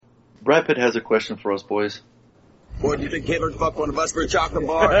Brad Pitt has a question for us, boys. Boy, do you think Hitler'd fuck one of us for a chocolate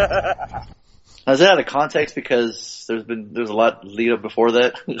bar? Now, is that out of context because there's a lot lead up before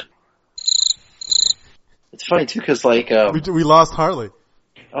that? It's funny too because we lost Harley.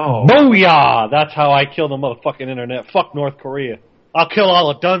 Oh, booyah! That's how I kill the motherfucking internet. Fuck North Korea. I'll kill all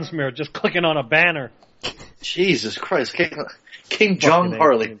of Dunsmuir just clicking on a banner. Jesus Christ, King Jong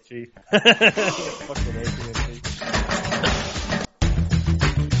Harley. Fucking AT&T.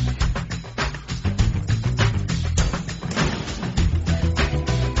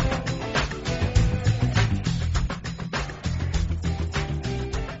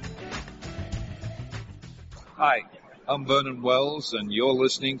 Hi, I'm Vernon Wells, and you're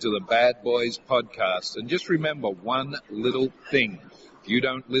listening to the Bad Boys Podcast. And just remember one little thing. If you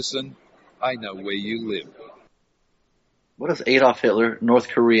don't listen, I know where you live. What does Adolf Hitler, North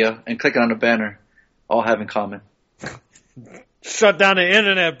Korea, and clicking on a banner all have in common? Shut down the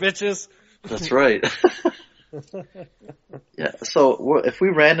internet, bitches. That's right. Yeah. So if we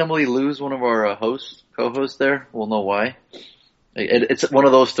randomly lose one of our co-hosts there, we'll know why. It's one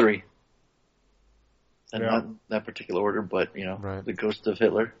of those three. And not in that particular order, but, right. The ghost of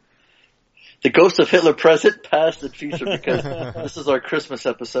Hitler. The ghost of Hitler present, past, and future, because this is our Christmas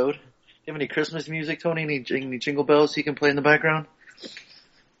episode. Do you have any Christmas music, Tony? Any jingle bells you can play in the background?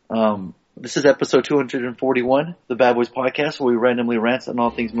 This is episode 241, the Bad Boys Podcast, where we randomly rant on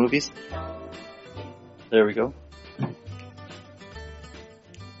all things movies. There we go.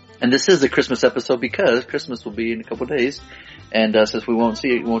 And this is a Christmas episode because Christmas will be in a couple of days. And since we won't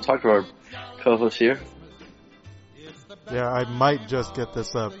talk to our co-host here. Yeah, I might just get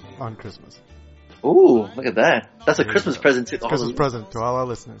this up on Christmas. Ooh, look at that. That's a Christmas present to all Christmas present to all our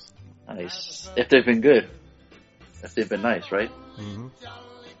listeners. Nice. If they've been good. If they've been nice, right? Mm-hmm.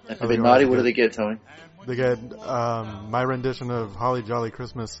 If they've been naughty, what do they get, Tony? They get my rendition of Holly Jolly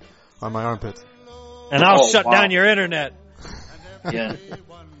Christmas on my armpits. And I'll shut down your internet. Yeah.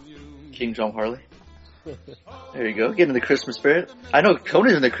 King John Harley. There you go. Get in the Christmas spirit. I know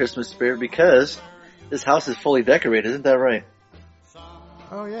Tony's in the Christmas spirit because this house is fully decorated. Isn't that right?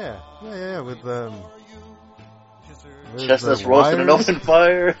 Oh, yeah. Yeah. With chestnuts roasting an open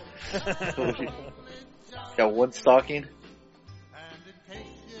fire. Got one stocking.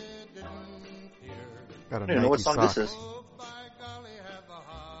 Got a I don't even know what song this is.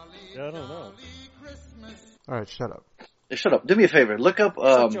 Yeah, I don't know. All right, shut up. Hey, shut up. Do me a favor. Look up.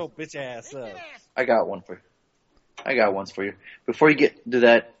 Shut your bitch ass up. I got one for you. Before you get to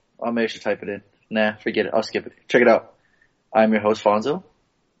that, I'll make sure to type it in. Nah, forget it. I'll skip it. Check it out. I'm your host, Fonzo,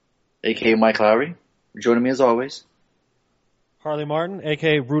 a.k.a. Mike Lowry. Joining me as always, Harley Martin,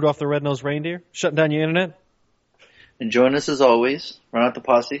 a.k.a. Rudolph the Red-Nosed Reindeer. Shutting down your internet. And join us as always, run out the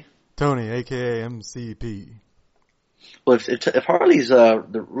posse, Tony, a.k.a. MCP. Well, if Harley's the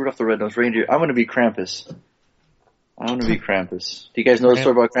Rudolph the Red-Nosed Reindeer, I'm going to be Krampus. Do you guys know the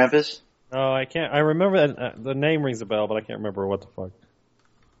story about Krampus? Oh, I can't. I remember that the name rings a bell, but I can't remember what the fuck.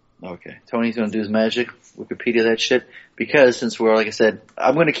 Okay. Tony's going to do his magic, Wikipedia that shit, because since we're, like I said,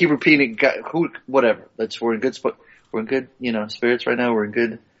 I'm going to keep repeating whatever. We're in good spirits right now. We're in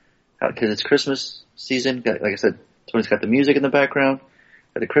good, because it's Christmas season. Like I said, Tony's got the music in the background,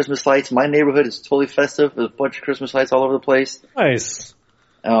 got the Christmas lights. My neighborhood is totally festive. There's a bunch of Christmas lights all over the place. Nice.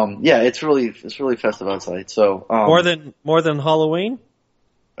 Yeah, it's really festive outside. So, more than Halloween?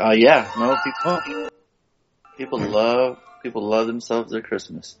 Yeah. No, people love themselves their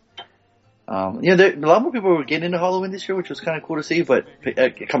Christmas. A lot more people were getting into Halloween this year, which was kind of cool to see, but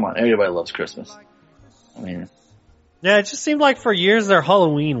come on, everybody loves Christmas. I mean, yeah, it just seemed like for years their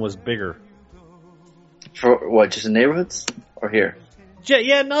Halloween was bigger. For what, just in neighborhoods or here?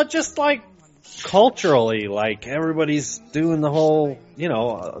 Yeah, not just like culturally, like everybody's doing the whole,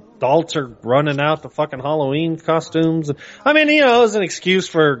 adults are running out the fucking Halloween costumes. I mean, it was an excuse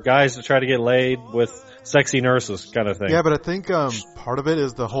for guys to try to get laid with sexy nurses kind of thing. Yeah, but I think part of it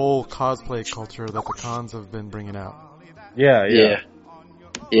is the whole cosplay culture that the cons have been bringing out. Yeah.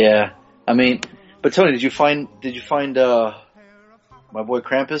 I mean, but Tony, did you find my boy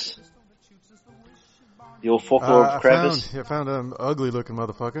Krampus? The old folklore of Krampus? I found an ugly looking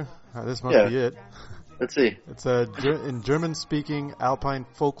motherfucker. This must be it. Let's see. It's in German-speaking Alpine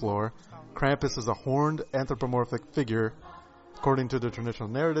folklore, Krampus is a horned anthropomorphic figure. According to the traditional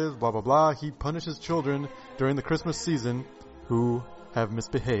narrative, blah, blah, blah, he punishes children during the Christmas season who have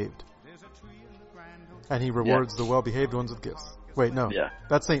misbehaved. And he rewards the well-behaved ones with gifts. Wait, no. Yeah.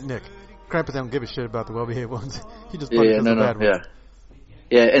 That's St. Nick. Krampus don't give a shit about the well-behaved ones. He just punishes the bad ones.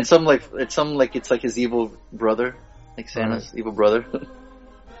 Yeah, and it's like his evil brother. Like Santa's evil brother.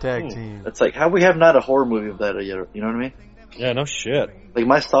 Tag team. It's like, how we have not a horror movie of that yet, you know what I mean? Yeah, no shit. Like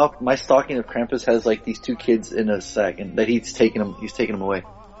my stocking of Krampus has like these 2 kids in a sack, and that he's taking them away.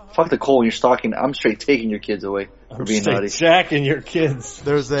 Fuck the coal in your stocking. I'm straight taking your kids away for being naughty. Jacking your kids.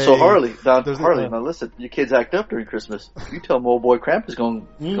 So Harley, now listen, your kids act up during Christmas. You tell them old boy Krampus going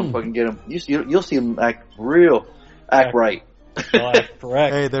come fucking get them. You'll see them act right. Well, act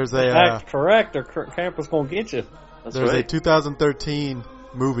correct. Hey, there's a act correct, or Krampus gonna get you. There's a 2013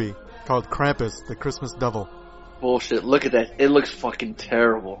 movie called Krampus, the Christmas Devil. Bullshit. Look at that. It looks fucking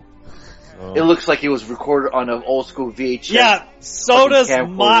terrible. Oh. It looks like it was recorded on an old school VHS. Yeah, so does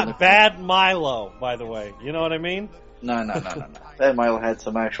Bad Milo, by the way. You know what I mean? No. Bad Milo had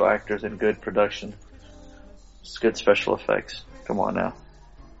some actual actors and good production. It's good special effects. Come on now.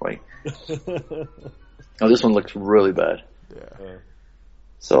 Wait. Oh, this one looks really bad. Yeah.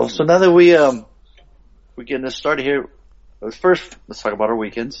 So now that we're getting this started here, first let's talk about our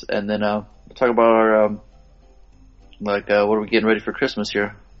weekends, and then we'll talk about our what are we getting ready for Christmas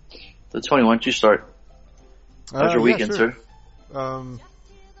here. So Tony, why don't you start? How's your weekend, sure. sir?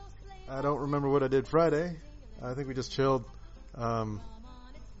 I don't remember what I did Friday. I think we just chilled. My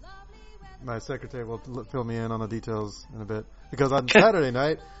secretary will fill me in on the details in a bit, because on Saturday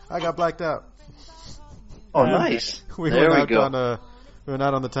night I got blacked out. Oh, nice. We went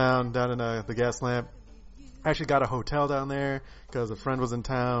out on the town, down in the gas lamp. I actually got a hotel down there because a friend was in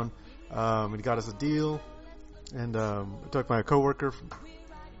town. He got us a deal, and I took my coworker,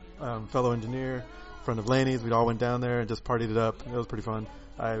 fellow engineer, friend of Laney's. We all went down there and just partied it up. It was pretty fun.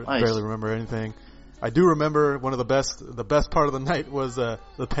 I barely remember anything. I do remember one of the best part of the night was the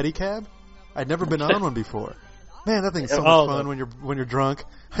pedicab. I'd never been on one before. Man, that thing's so much fun when you're drunk.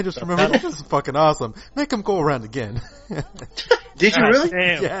 I just remember this is fucking awesome. Make them go around again. Did you really?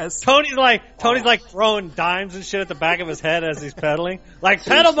 Damn. Yes. Tony's like throwing dimes and shit at the back of his head as he's pedaling. Like,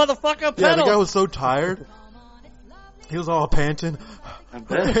 pedal, motherfucker, pedal. Yeah, the guy was so tired. He was all panting. I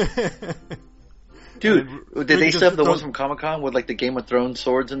bet. Dude, did they still have the ones from Comic-Con with like the Game of Thrones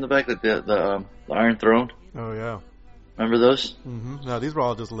swords in the back, like the Iron Throne? Oh yeah. Remember those? Mm-hmm. No, these were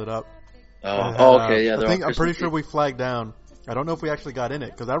all just lit up. Okay, yeah. I'm pretty sure we flagged down. I don't know if we actually got in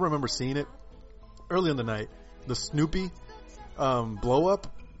it, because I remember seeing it early in the night. The Snoopy blow up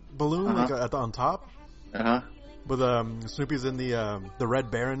balloon on top. With Snoopy's in the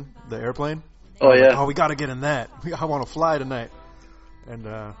Red Baron, the airplane. Oh yeah. Like, we got to get in that. I want to fly tonight. And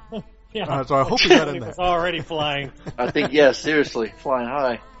so I hope we got in that. He was already flying. I think seriously, flying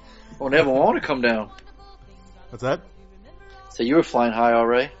high. Won't ever want to come down. What's that? So you were flying high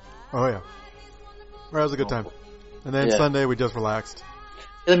already? Oh yeah. That was a good time. And then Sunday we just relaxed.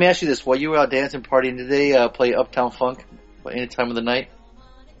 Let me ask you this: while you were out dancing, partying, did they play Uptown Funk at any time of the night?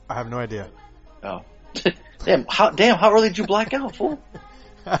 I have no idea. Oh, damn! How early did you black out, fool?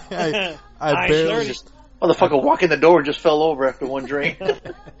 I barely just. Motherfucker walked in the door and just fell over after one drink.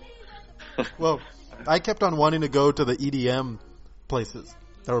 Well, I kept on wanting to go to the EDM places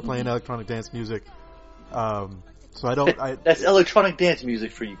that were playing electronic dance music. So that's electronic dance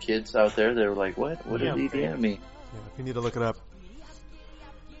music for you kids out there. They were like, what? What does EDM mean? Yeah, you need to look it up.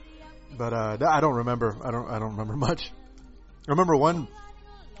 But I don't remember. I don't remember much. I remember one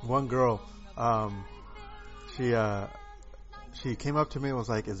girl. She came up to me and was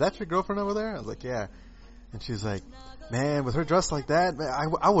like, "Is that your girlfriend over there?" I was like, "Yeah." And she's like, "Man, with her dressed like that, man,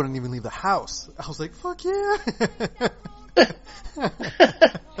 I wouldn't even leave the house." I was like, "Fuck yeah."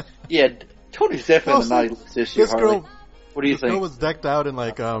 Yeah, Tony's definitely the naughty issue, Harley. What do you think? This girl was decked out in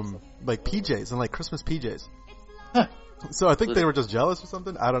like PJs and like Christmas PJs. Huh. So I think they were just jealous or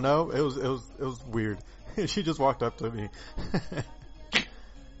something. I don't know. It was weird. She just walked up to me.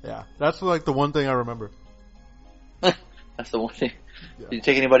 Yeah, that's like the one thing I remember. That's the one thing. Yeah. Did you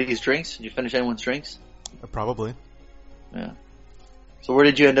take anybody's drinks? Did you finish anyone's drinks? Probably. Yeah. So where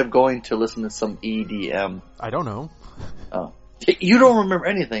did you end up going to listen to some EDM? I don't know. Oh, you don't remember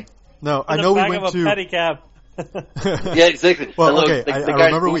anything? No, I know we went to pedicab. Yeah, exactly. Well, okay, the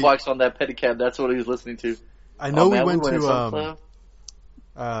guy's boombox on that pedicab. That's what he was listening to. I know we went to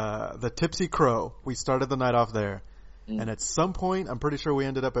the Tipsy Crow. We started the night off there, and at some point, I'm pretty sure we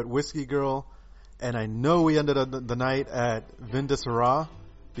ended up at Whiskey Girl, and I know we ended up the night at Vin de Sera,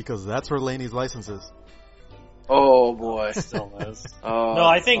 because that's where Laney's license is. Oh boy, still is. No,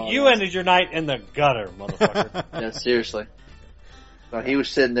 I think you ended your night in the gutter, motherfucker. Yeah, seriously. No, he was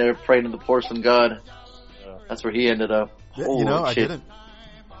sitting there praying to the porcelain god. Yeah. That's where he ended up. Yeah, I didn't.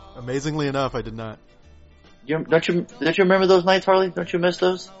 Amazingly enough, I did not. Don't you remember those nights, Harley? Don't you miss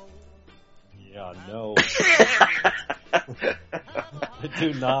those? Yeah, no. I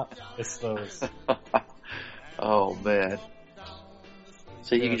do not miss those. Oh man.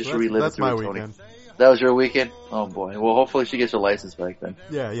 So you can just relive it through my Tony. Weekend. That was your weekend? Oh boy. Well, hopefully she gets her license back then.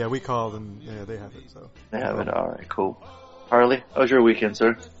 Yeah, we called and they have it, so. They have it, alright, cool. Harley, how was your weekend,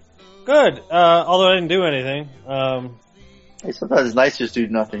 sir? Good, although I didn't do anything. Hey, sometimes it's nice to just do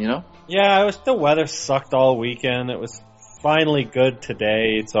nothing, you know? Yeah, the weather sucked all weekend. It was finally good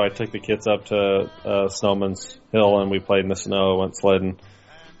today, so I took the kids up to Snowman's Hill and we played in the snow, went sledding.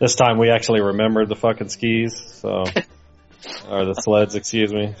 This time we actually remembered the fucking skis, so or the sleds,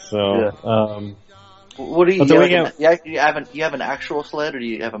 excuse me. So, yeah. What do you have an actual sled, or do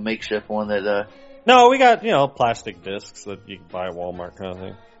you have a makeshift one that? No, we got plastic discs that you can buy at Walmart, kind of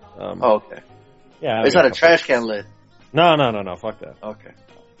thing. Okay. Yeah, it's not a trash can lid. No, fuck that. Okay.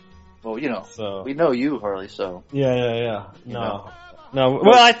 Well, so we know you, Harley. So yeah. No.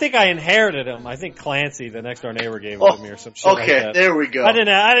 Well, I think I inherited them. I think Clancy, the next door neighbor, gave them to me or some shit like that. Okay, there we go. I didn't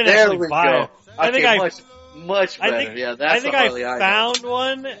actually buy it. I think much better. Yeah, that's I think I found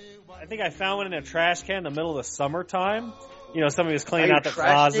one. I think I found one in a trash can in the middle of the summertime. Somebody was cleaning out the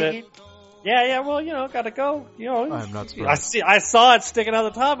closet. Yeah. Well, gotta go. I'm not surprised. I saw it sticking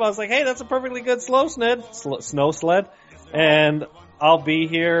out the top. I was like, hey, that's a perfectly good snow sled, and I'll be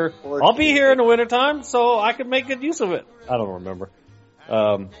here in the wintertime, so I could make good use of it. I don't remember.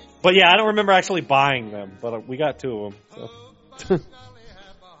 But yeah, I don't remember actually buying them, but we got two of them. So.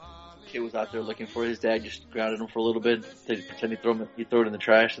 Kid was out there looking for his dad, just grounded him for a little bit. They'd pretend he'd throw it in the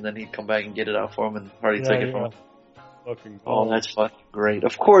trash, and then he'd come back and get it out for him, and Hardy take it from him. Fucking cool. Oh, that's fucking great.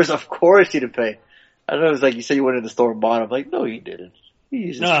 Of course he didn't pay. I don't know, it was like you said you went to the store and bought them. I'm like, no, he didn't. He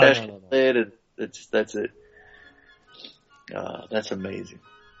used his trash lid, and that's it. That's amazing.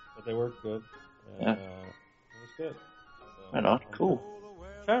 But they worked good. Yeah. It was good. So, right on. Cool.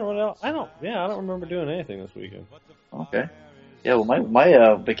 I don't remember doing anything this weekend. Okay. Yeah, well,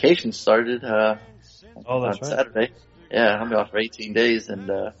 my vacation started on Saturday. Yeah, I'm off for 18 days, and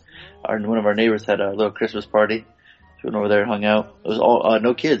one of our neighbors had a little Christmas party. So we went over there and hung out. It was all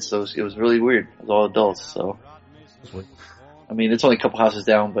no kids, so it was really weird. It was all adults, so. I mean, it's only a couple houses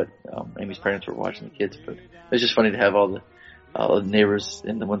down, but Amy's parents were watching the kids. But it was just funny to have all the neighbors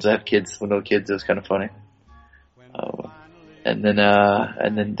and the ones that have kids with no kids. It was kind of funny. And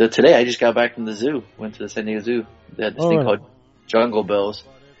then today I just got back from the zoo. Went to the San Diego Zoo. They had this thing called Jungle Bells,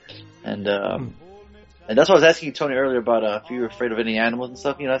 and that's what I was asking you, Tony, earlier about if you were afraid of any animals and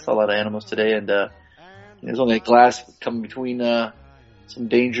stuff. I saw a lot of animals today, and there's only a glass coming between some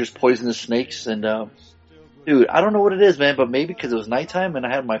dangerous, poisonous snakes. And dude, I don't know what it is, man, but maybe because it was nighttime and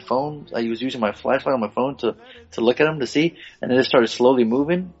I had my phone, I was using my flashlight on my phone to look at them to see, and then it started slowly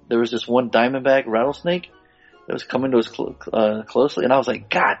moving. There was this one diamondback rattlesnake that was coming to us closely, and I was like,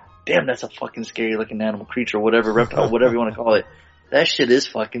 God damn, that's a fucking scary looking animal, creature, whatever, reptile, whatever you want to call it. That shit is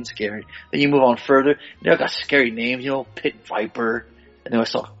fucking scary. Then you move on further, they all got scary names, pit viper, and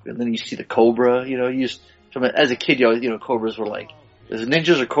then you see the cobra, as a kid, cobras were like, there's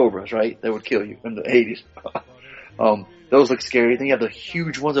ninjas or cobras, right? That would kill you in the 80s. Those look scary. Then you have the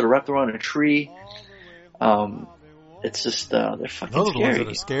huge ones that are wrapped around a tree. It's just, they're fucking those scary. Those are the ones that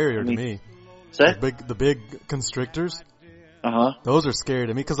are scarier to me. The big constrictors. Those are scary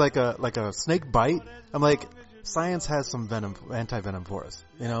to me because like a snake bite, I'm like, science has some anti-venom for us.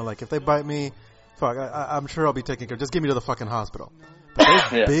 Like if they bite me, fuck, I'm sure I'll be taken care of. Just get me to the fucking hospital. But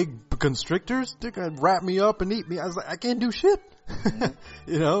those big constrictors, they're gonna wrap me up and eat me. I was like, I can't do shit.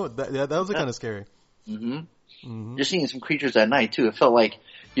 Mm-hmm. Those are kind of scary. Mm-hmm. Mm-hmm. You're seeing some creatures at night too. It felt like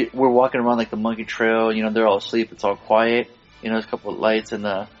we're walking around like the monkey trail. They're all asleep. It's all quiet. There's a couple of lights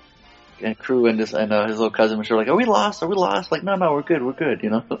and crew and his little cousin were like, are we lost? Like, no, we're good.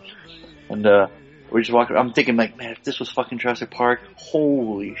 And we're just walking. I'm thinking like, man, if this was fucking Jurassic Park,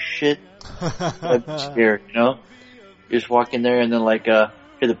 holy shit, that'd be scary. You're just walking there and then like hear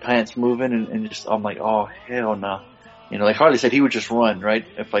the plants moving and just I'm like, oh hell no. Like Harley said, he would just run, right?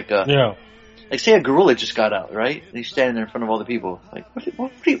 If like like say a gorilla just got out, right? And he's standing there in front of all the people. Like,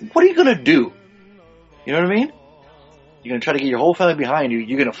 what are you gonna do? You know what I mean? You're gonna try to get your whole family behind you.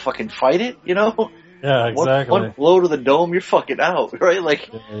 You're gonna fucking fight it, Yeah, exactly. One blow to the dome, you're fucking out, right?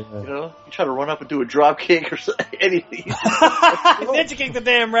 Like, you try to run up and do a drop kick or anything. Ninja kick the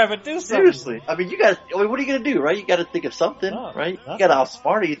damn rabbit. Do something. Seriously, I mean, what are you gonna do, right? You got to think of something, right? You got to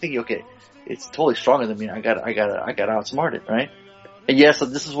outsmart it. You think, okay, it's totally stronger than me. I got to outsmart it, right? And yes, so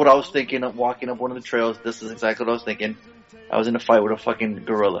this is what I was thinking of walking up one of the trails. This is exactly what I was thinking. I was in a fight with a fucking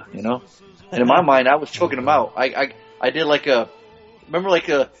gorilla, And in my mind, I was choking him out. I did like remember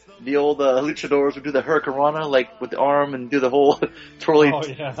the old luchadors would do the hurricanrana, like with the arm and do the whole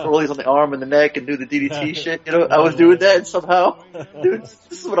twirlies on the arm and the neck and do the DDT shit. You know, I was doing that and somehow, dude,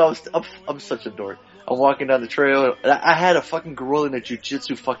 this is what I was. I'm such a dork. I'm walking down the trail and I had a fucking gorilla in a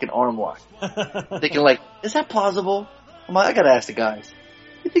jiu-jitsu fucking arm lock. Thinking like, is that plausible? I'm like, I gotta ask the guys.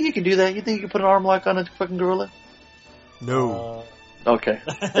 You think you can do that? You think you can put an arm lock on a fucking gorilla? No. Okay.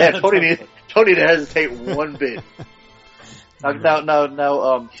 Yeah, Tony didn't hesitate one bit.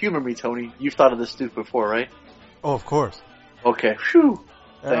 Now, humor me, Tony. You've thought of this stupid before, right? Oh, of course. Okay. Phew.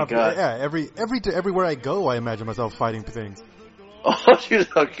 Thank God. Yeah, everywhere I go, I imagine myself fighting things. Oh,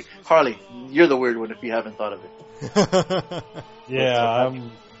 okay. Harley, you're the weird one if you haven't thought of it. Yeah,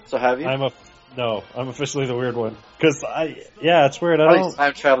 So have you? I'm officially the weird one. Cause it's weird.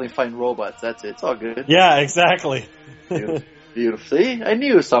 I'm traveling fighting robots. That's it. It's all good. Yeah, exactly. Beautiful. See? I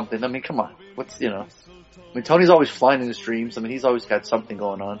knew it was something. I mean, come on. I mean, Tony's always flying in his dreams. I mean, he's always got something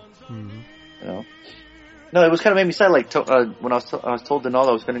going on. Mm-hmm. You know? No, it was kind of made me sad. Like, when I was told Denal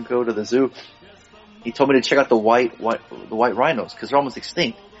I was going to go to the zoo, he told me to check out the white rhinos, because they're almost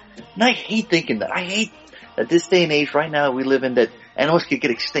extinct. And I hate thinking that. I hate that this day and age right now we live in that animals could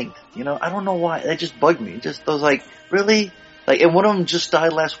get extinct. You know, I don't know why. That just bugged me. I was like, really? Like, and one of them just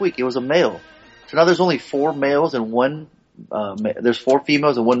died last week. It was a male. So now there's only 4 males and there's 4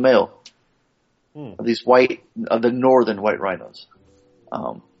 females and 1 male. Of these the northern white rhinos.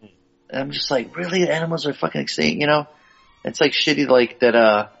 And I'm just like, really? Animals are fucking extinct, you know? It's like shitty, like,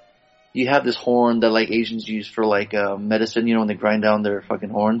 that, you have this horn that, like, Asians use for, like, medicine, you know, when they grind down their fucking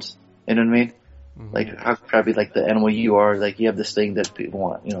horns. You know what I mean? Mm-hmm. Like, how crappy, like, the animal you are, like, you have this thing that people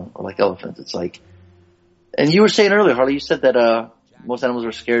want, you know, or like elephants. It's like, and you were saying earlier, Harley, you said that, most animals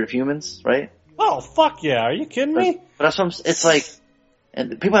are scared of humans, right? Oh, fuck yeah. Are you kidding me? But that's what it's like,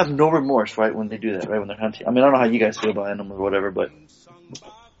 and people have no remorse, right, when they do that, right, when they're hunting. I mean, I don't know how you guys feel about animals or whatever, but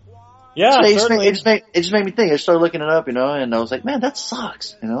yeah, it just made me think. I started looking it up, you know, and I was like, man, that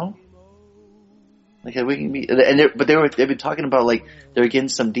sucks, you know. Like, we can be, but they've been talking about, like, they're getting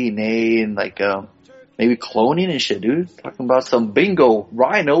some DNA and, like, maybe cloning and shit, dude. Talking about some bingo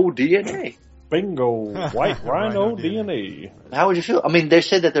rhino DNA. Bingo white rhino DNA. How would you feel? I mean, they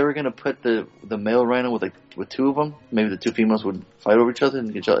said that they were gonna put the male rhino with 2 of them. Maybe the 2 females would fight over each other and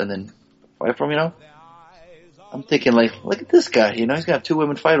then fight for them, you know? I'm thinking, like, look at this guy, you know? He's gonna have 2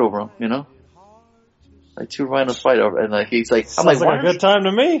 women fight over him, you know? Like, 2 rhinos fight over, and, like, he's like, I'm like, a good time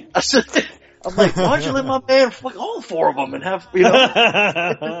to me. I'm like, why don't you let my man fuck all 4 of them and have, you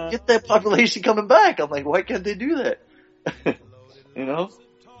know, get that population coming back? I'm like, why can't they do that? You know?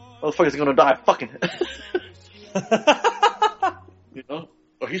 Motherfucker's gonna die fucking. You know?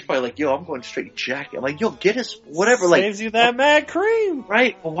 Or he's probably like, yo, I'm going straight jacket. I'm like, yo, get his, whatever, like. Saves you that mad cream.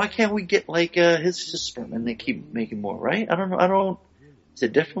 Right? Well, why can't we get, like, his sperm and they keep making more, right? I don't know. Is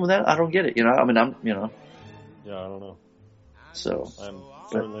it different with that? I don't get it, you know? I mean, you know. Yeah, I don't know. So. I'm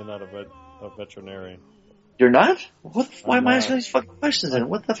certainly not a veterinarian. You're not? Why am I asking these fucking questions then?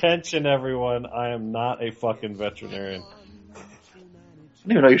 What the? Attention, everyone. I am not a fucking veterinarian. I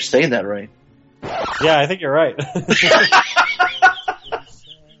don't even know you're saying that right. Yeah, I think you're right.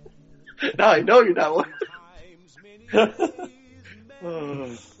 No, I know you're not one.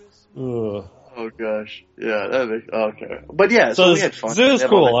 Oh gosh. Yeah, okay. But yeah, so we had fun. Zoo's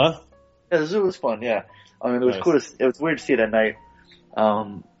cool, huh? Yeah, the zoo was fun, yeah. I mean, it was cool. It was weird to see it at night.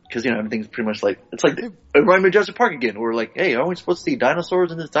 Cause, you know, everything's pretty much like, it's like, it reminded me of Jurassic Park again. We're like, hey, aren't we supposed to see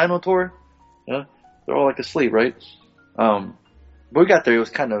dinosaurs in this dino tour? Yeah. They're all like asleep, right? But we got there, it was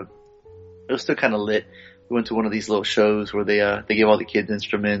still kind of lit. We went to one of these little shows where they gave all the kids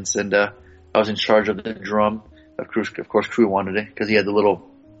instruments, and, I was in charge of the drum. Of course, Crew wanted it, cause he had the little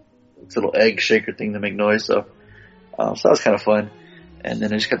egg shaker thing to make noise, so that was kind of fun. And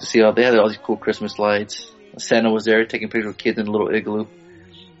then I just got to see they had all these cool Christmas lights. Santa was there taking pictures of kids in a little igloo.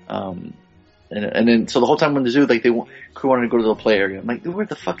 And then, so the whole time we're in the zoo, like, Crew wanted to go to the play area. I'm like, dude, we're at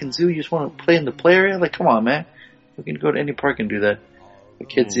the fucking zoo, you just want to play in the play area? Like, come on, man. We can go to any park and do that. The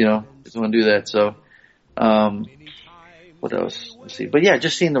kids, you know, just want to do that. So, what else? Let's see. But yeah,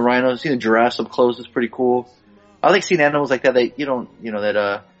 just seeing the rhinos, seeing the giraffes up close is pretty cool. I like seeing animals like that.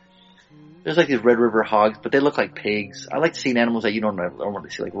 There's like these Red River hogs, but they look like pigs. I like seeing animals that you don't normally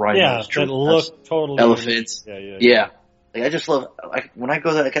see, like rhinos, that look totally elephants. Yeah. Like, I just love, like, when I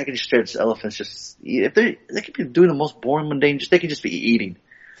go there, like, I can just stare at elephants, they could be doing the most boring, mundane, they could just be eating.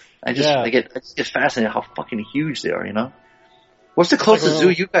 I get fascinated how fucking huge they are, you know? What's the closest zoo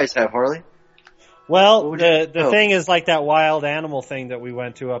you guys have, Harley? Well, the thing is like that wild animal thing that we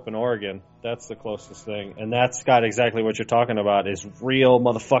went to up in Oregon. That's the closest thing. And that's got exactly what you're talking about, is real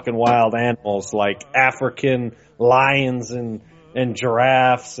motherfucking wild animals like African lions and and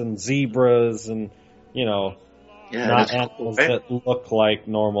giraffes and zebras and, you know, not animals that look like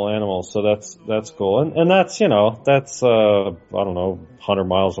normal animals. So that's cool. And that's, you know, that's, I don't know, 100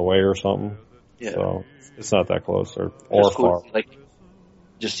 miles away or something. Yeah. So it's not that close or cool far. Like,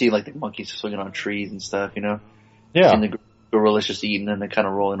 just see like the monkeys swinging on trees and stuff, you know? Yeah. And the gorillas just eating and they're kind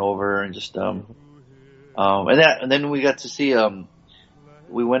of rolling over and just, and then we got to see,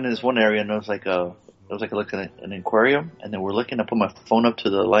 we went in this one area and it was like looking at an aquarium, and then we're looking. I put my phone up to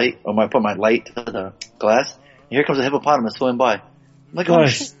the light, I put my light to the glass, and here comes a hippopotamus swimming by. I'm like, oh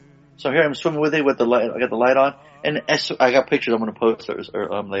shit. So here I'm swimming with it with the light. I got the light on, and I got pictures I'm gonna post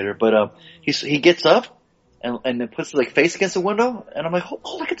later. But he gets up and it puts his like face against the window, and I'm like,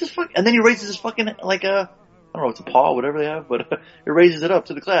 oh look at this fucking. And then he raises his fucking like I don't know, it's a paw, whatever they have, but he raises it up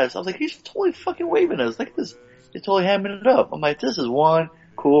to the glass. I was like, he's totally fucking waving at us. Look at this. He's totally hamming it up. I'm like, this is one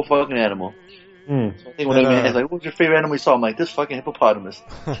cool fucking animal. So I think when I like, what was your favorite animal you saw? I'm like, this fucking hippopotamus.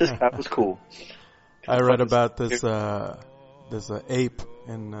 This guy was cool. I read about this ape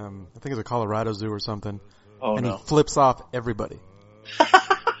in I think it's a Colorado Zoo or something. Oh, and no. he flips off everybody.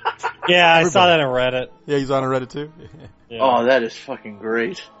 Yeah, I saw that on Reddit. Yeah, he's on Reddit too. Yeah. Oh, that is fucking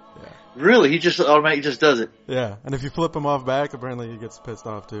great. Yeah. Really? He just automatically just does it. Yeah, and if you flip him off back, apparently he gets pissed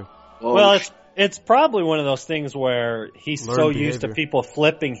off too. Oh, well, it's probably one of those things where he's so used to people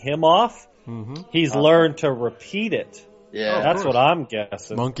flipping him off. Mm-hmm. He's learned to repeat it. Yeah, that's what I'm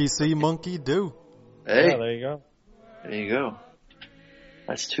guessing. Monkey see, monkey do. Hey, yeah, there you go. There you go.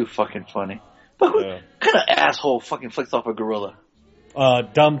 That's too fucking funny. But what kind of asshole fucking flicks off a gorilla?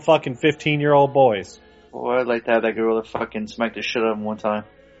 Dumb fucking 15-year-old boys. Boy, I'd like to have that gorilla fucking smack the shit out of him one time.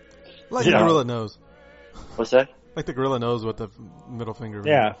 Like the gorilla knows. What's that? Like the gorilla knows what the middle finger is.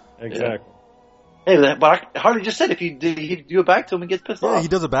 Yeah, exactly. Yeah. Hey, but I hardly just said if you do it back to him and gets pissed off. Yeah, he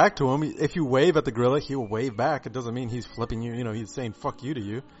does it back to him. If you wave at the gorilla, he'll wave back. It doesn't mean he's flipping you. You know, he's saying fuck you to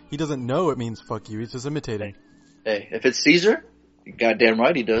you. He doesn't know it means fuck you. He's just imitating. Hey, if it's Caesar, you're goddamn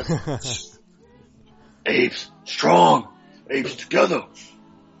right he does. Apes, strong. Apes together.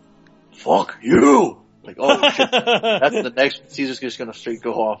 Fuck you. Like, oh shit. That's the next. Caesar's just gonna straight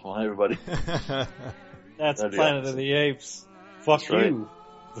go off on everybody. That's Planet of the Apes. Fuck you.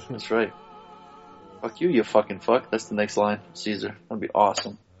 That's right. Fuck you, you fucking fuck. That's the next line from Caesar. That'd be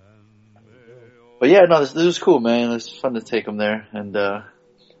awesome. But yeah, no, this was cool, man. It's fun to take them there and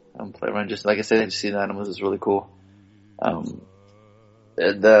play around. Just like I said, just seeing animals is really cool.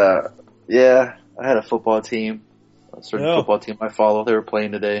 Yeah, I had a football team, a certain football team I follow. They were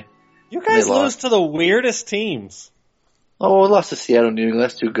playing today. You guys lose to the weirdest teams. Oh, we lost to Seattle, New England.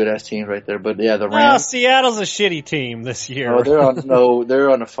 That's two good ass teams right there. But yeah, the Rams. Seattle's a shitty team this year. Oh, they're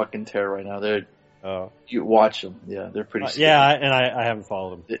on a fucking tear right now. You watch them. Yeah, they're pretty. Yeah, and I haven't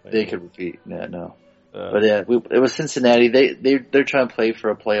followed them. They could repeat. Yeah, no. But yeah, it was Cincinnati. They're trying to play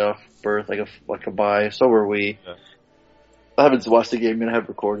for a playoff berth, like a bye. So were we. Yeah. I haven't watched the game yet. I have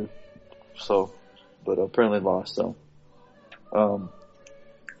recorded. So, but apparently lost. So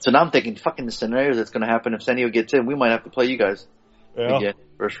now I'm thinking, fucking the scenarios that's going to happen if San Diego gets in, we might have to play you guys again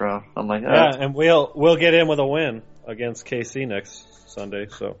first round. I'm like, and we'll get in with a win against KC next Sunday.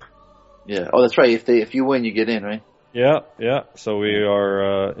 So. Yeah. Oh, that's right. If you win, you get in, right? Yeah. So we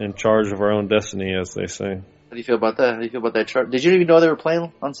are in charge of our own destiny, as they say. How do you feel about that? How do you feel about that chart? Did you even know they were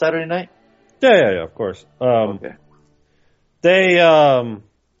playing on Saturday night? Yeah, of course. Okay. They,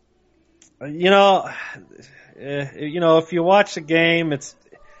 if you watch the game,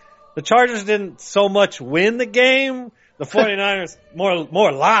 the Chargers didn't so much win the game. The 49ers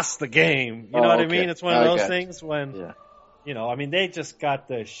more lost the game. You know what I mean? It's one of those things when. Yeah. They just got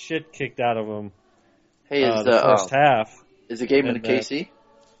the shit kicked out of them. Hey, the first half. Is the game in KC?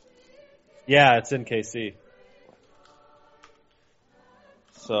 Yeah, it's in KC.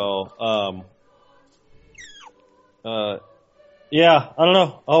 So, yeah, I don't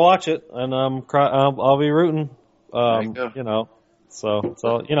know. I'll watch it, and I'll be rooting. So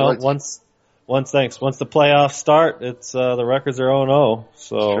once the playoffs start, it's the records are 0-0.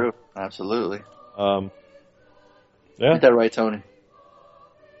 So true, absolutely. Yeah. Get that right, Tony.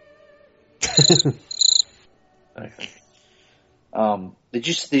 Did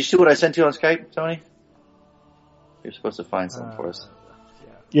you see what I sent you on Skype, Tony? You're supposed to find something for us.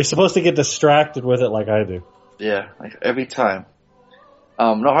 You're supposed to get distracted with it like I do. Yeah, like every time.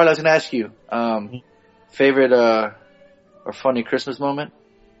 No, Harley, I was going to ask you, favorite or funny Christmas moment?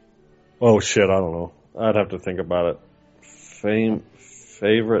 Oh shit, I don't know. I'd have to think about it.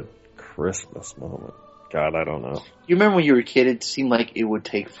 Favorite Christmas moment. God, I don't know. You remember when you were a kid, it seemed like it would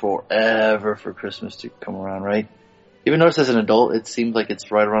take forever for Christmas to come around, right? Even notice as an adult, it seems like it's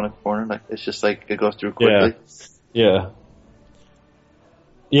right around the corner. Like it's just like it goes through quickly. Yeah.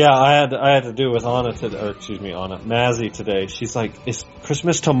 Yeah, I had to do with Mazzy today. She's like, "Is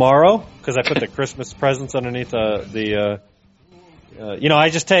Christmas tomorrow?" Because I put the Christmas presents underneath the I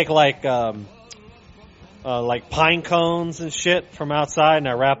just take like pine cones and shit from outside, and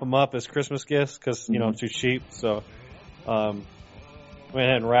I wrap them up as Christmas gifts because I'm too cheap. So, went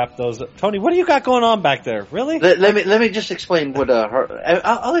ahead and wrapped those up. Tony, what do you got going on back there? Really? Let me just explain what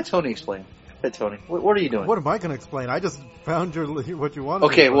I'll let Tony explain. Hey, Tony, what are you doing? What am I going to explain? I just found what you wanted.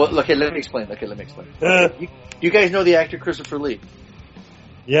 Okay, let me explain. You guys know the actor Christopher Lee?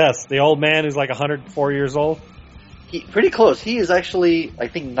 Yes, the old man who's like 104 years old. Pretty close. He is actually, I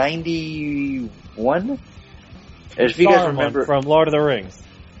think, 91. If you guys remember from Lord of the Rings.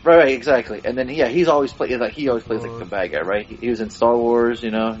 Right, exactly. And then he's always plays like the bad guy, right? He was in Star Wars,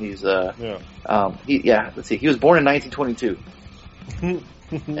 He's let's see. He was born in 1922.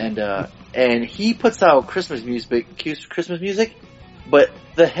 And he puts out Christmas music, but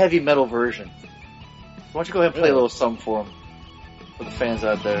the heavy metal version. Why don't you go ahead and play a little something for him, for the fans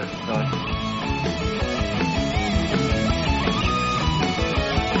out there?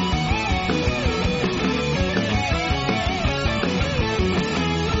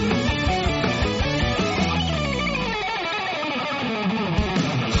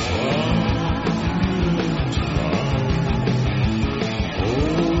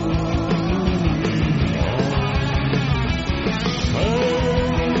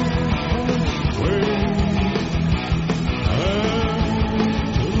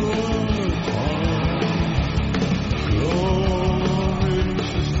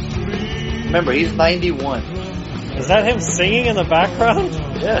 Remember, he's 91. Is that him singing in the background?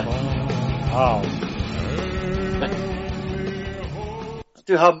 Yeah. Wow.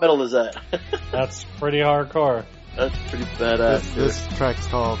 Dude, how metal is that? That's pretty hardcore. That's pretty badass. This track's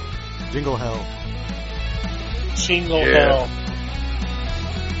called Jingle Hell. Jingle Hell.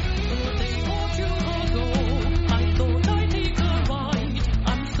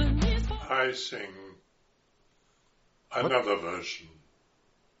 I sing another version.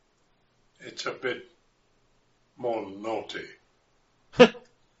 It's a bit more naughty.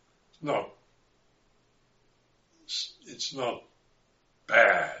 It's not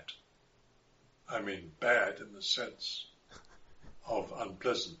bad. I mean bad in the sense of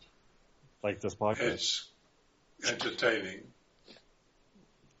unpleasant. Like this podcast. It's entertaining.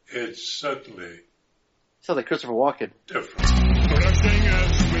 It's certainly sounds like Christopher Walken. Different.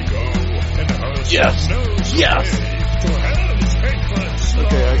 Yes. Yes.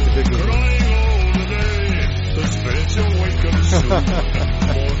 Okay, I can dig this.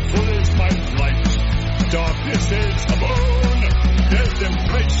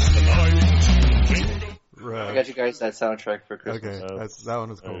 Right. I got you guys that soundtrack for Christmas. Okay, that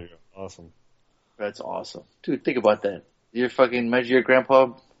one is cool. Awesome. That's awesome. Dude, think about that. You're fucking imagine your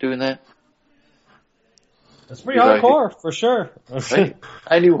grandpa doing that? That's pretty hardcore, for sure. Right?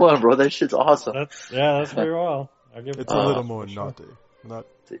 I knew one, bro. That shit's awesome. That's pretty well. It's a little more naughty. Not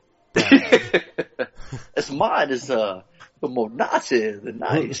It's mine is more naughty than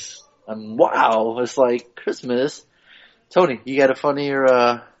nice. And wow, it's like Christmas. Tony, you got a funny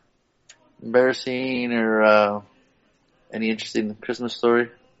or embarrassing or any interesting Christmas story?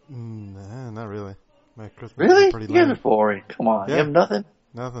 Nah, not really. My Christmas really? is pretty You guys are boring. Come on, you have nothing?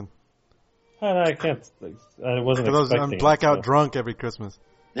 Nothing. I can't. I wasn't expecting. I'm blackout drunk every Christmas.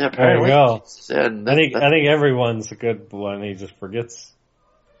 Yeah, apparently. There you go. Yeah, I think everyone's a good one. He just forgets.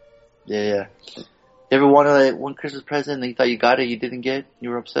 Yeah. You ever wanted one Christmas present and you thought you got it, you didn't get, you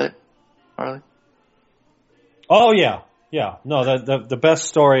were upset, Harley? Oh yeah. No, the best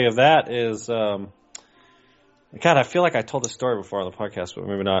story of that is, God, I feel like I told this story before on the podcast, but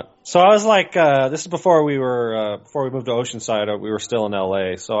maybe not. So I was like, this is before we moved to Oceanside. We were still in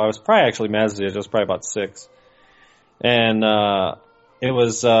LA, so I was probably actually Mazda. I was probably about 6, and it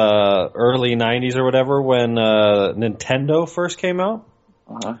was early '90s or whatever when Nintendo first came out.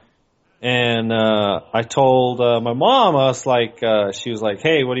 Uh-huh. And I told my mom, I was like, she was like,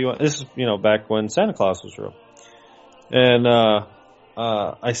 "Hey, what do you want?" This is back when Santa Claus was real. And I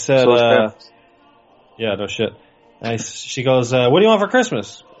said, "Yeah, no shit." She goes, "What do you want for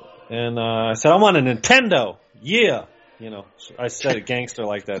Christmas?" And I said, "I want a Nintendo." Yeah, I said it gangster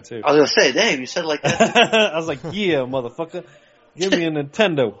like that too. I was gonna say, "Damn, you said it like that." I was like, "Yeah, motherfucker, give me a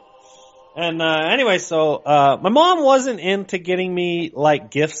Nintendo." And anyway, so my mom wasn't into getting me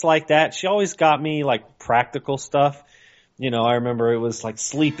like gifts like that. She always got me like practical stuff. I remember it was like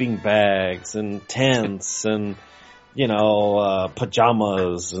sleeping bags and tents and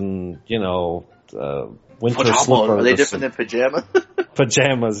pajamas and winter pajamas. slippers. Are they different than pajamas?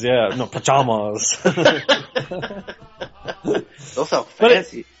 Pajamas, yeah. No, pajamas. Those sound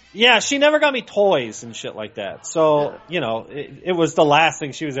fancy. Yeah, she never got me toys and shit like that. So, it was the last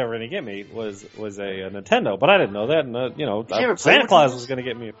thing she was ever going to get me was a Nintendo. But I didn't know that. And, Santa Claus was going to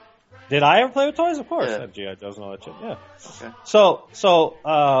get me. Did I ever play with toys? Of course. Yeah. G.I. Joes and all that shit. Yeah. Okay. So,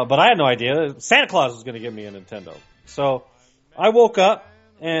 but I had no idea. Santa Claus was going to give me a Nintendo. So, I woke up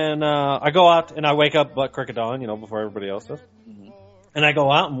and, I go out and I wake up butt crack of dawn, before everybody else does. Mm-hmm. And I go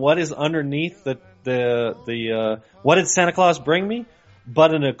out and what is underneath what did Santa Claus bring me?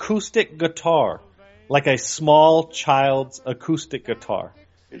 But an acoustic guitar, like a small child's acoustic guitar.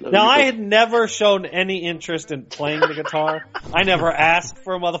 Now, I had never shown any interest in playing the guitar. I never asked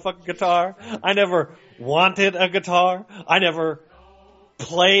for a motherfucking guitar. I never wanted a guitar. I never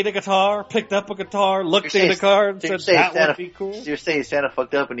played a guitar, picked up a guitar, looked at the guitar and said that would be cool. So you're saying Santa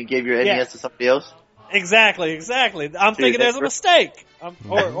fucked up and he gave your NES to somebody else? Exactly. I'm thinking there's a mistake.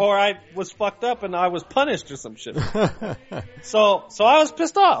 Or I was fucked up and I was punished or some shit. So I was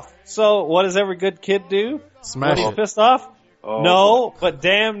pissed off. So what does every good kid do? Smash when it. he's pissed off? Oh. No, but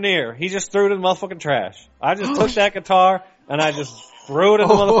damn near. He just threw it in the motherfucking trash. I just took that guitar and I just threw it in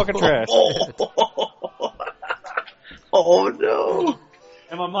the motherfucking trash. Oh no.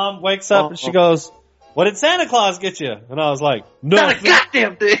 And my mom wakes up and she goes, "What did Santa Claus get you?" And I was like, "Not a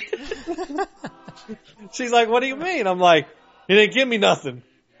goddamn thing." She's like, "What do you mean?" I'm like, "He didn't give me nothing."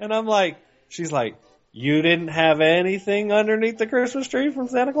 And I'm like, she's like, "You didn't have anything underneath the Christmas tree from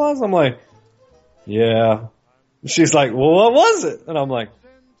Santa Claus?" I'm like, "Yeah." She's like, "Well, what was it?" And I'm like,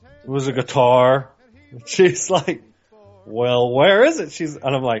 "It was a guitar." She's like, "Well, where is it?"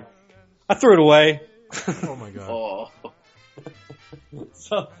 And I'm like, "I threw it away." Oh my god. Oh.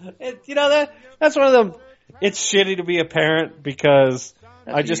 So, that's one of them. It's shitty to be a parent because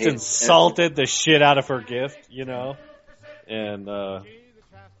I just insulted the shit out of her gift, and,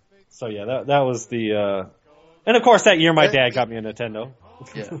 so yeah, that was and of course that year my dad got me a Nintendo.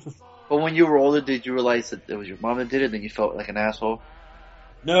 Yeah. But when you were older, did you realize that it was your mom that did it and then you felt like an asshole?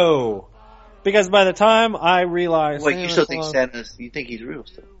 No. Because by the time I realized... Like, you still think you think he's real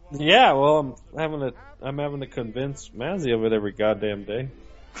still? Yeah, well, I'm having to convince Mazzy of it every goddamn day.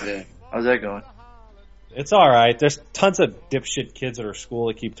 Yeah. How's that going? It's alright. There's tons of dipshit kids at her school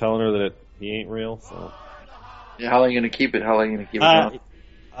that keep telling her that he ain't real, so... Yeah, how long are you going to keep it? How long are you going to keep it going?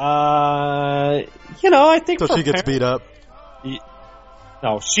 I think so she gets beat up.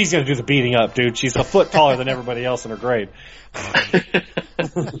 No, she's going to do the beating up, dude. She's a foot taller than everybody else in her grade.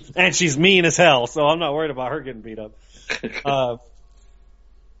 And she's mean as hell, so I'm not worried about her getting beat up.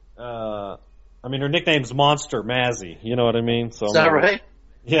 Her nickname's Monster Mazzy. You know what I mean? So is that right?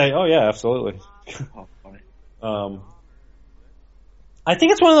 Yeah. Oh, yeah. Absolutely. Oh, funny. I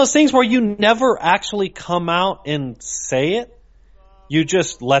think it's one of those things where you never actually come out and say it. You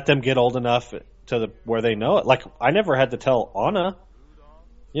just let them get old enough where they know it. Like, I never had to tell Anna.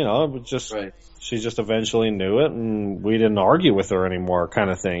 It was just right. She just eventually knew it, and we didn't argue with her anymore, kind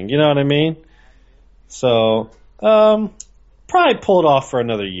of thing. You know what I mean? So, probably pull it off for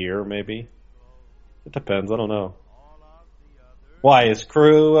another year, maybe. It depends. I don't know. Why is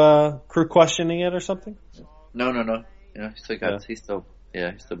crew questioning it or something? No. He's still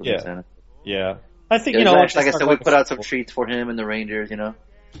believes Santa. Yeah. I think like I said, we put out some treats for him and the reindeers. Yeah.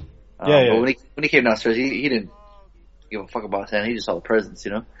 But when he came downstairs, he didn't give a fuck about Santa. He just saw the presents,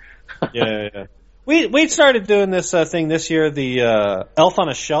 Yeah. We started doing this thing this year, the Elf on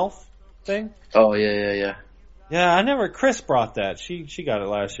a Shelf thing. Oh yeah. Yeah, Chris brought that. She got it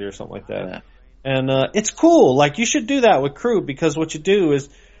last year or something like that. Yeah. And it's cool. Like, you should do that with crew, because what you do is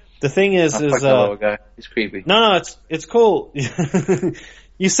the thing is guy. He's creepy. No, it's cool.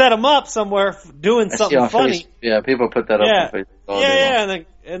 You set him up somewhere doing something funny. Yeah, people put that up on Facebook all day long.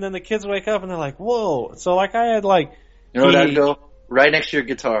 And then the kids wake up and they're like, "Whoa!" So like I had like, you know that go right next to your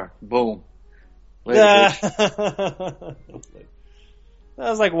guitar. Boom. That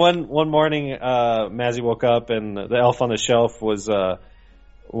was like one morning. Mazzy woke up and the Elf on the Shelf was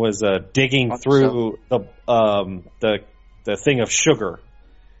digging through the thing of sugar,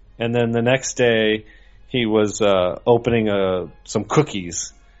 and then the next day he was opening some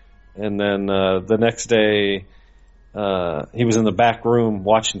cookies, and then the next day he was in the back room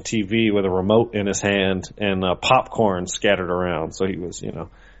watching TV with a remote in his hand and popcorn scattered around. So he was,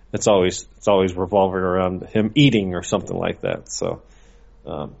 it's always revolving around him eating or something like that. So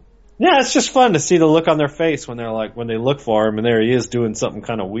yeah, it's just fun to see the look on their face when they look for him and there he is doing something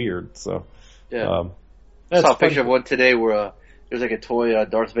kind of weird. So yeah, I saw a picture of one today where there's like a toy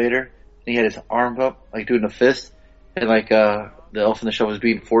Darth Vader. And he had his arm up, like doing a fist, and like the Elf on the Shelf was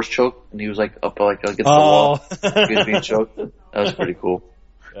being force choked, and he was like up against the wall. He was being choked. That was pretty cool.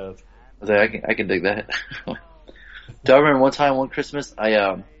 Yeah. I was like, I can dig that. Do I remember one Christmas, I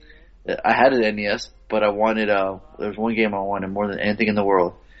had an NES, but I wanted, there was one game I wanted more than anything in the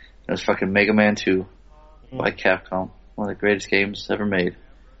world. It was fucking Mega Man 2 by Capcom. One of the greatest games ever made.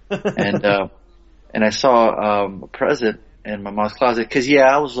 And I saw, a present in my mom's closet, cause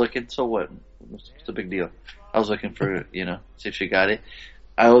I was looking, so what? What's the big deal? I was looking for, see if she got it.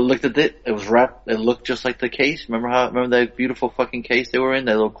 I looked at it, it was wrapped, it looked just like the case. Remember that beautiful fucking case they were in?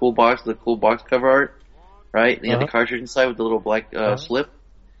 That little cool box, the cool box cover art? Right? You had the cartridge inside with the little black, slip.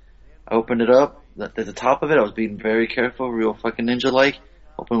 I opened it up. At the top of it, I was being very careful, real fucking ninja-like.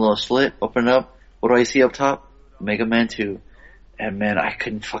 Open a little slit, open it up. What do I see up top? Mega Man 2. And man, I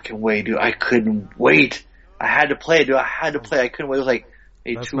couldn't fucking wait, dude. I couldn't wait. I had to play it, dude. I couldn't wait. It was like,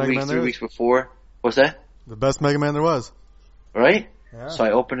 3 weeks before. What's that? The best Mega Man there was. Right? Yeah. So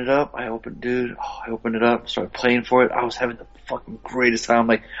I opened it up. I opened it up. Started playing for it. I was having the fucking greatest time. I'm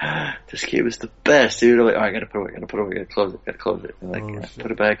like, this game is the best, dude. I'm like, I gotta put it away. Gotta close it. And like,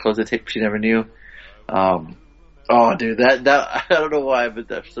 put it back, close the tape. She never knew. Dude, that, I don't know why, but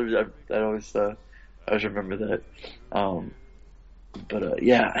that always, I always remember that. I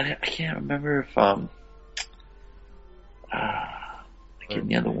can't remember if, like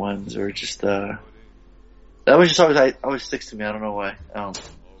any other ones or just, that was just always sticks to me. I don't know why.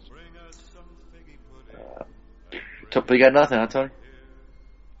 But you got nothing, huh, Tony?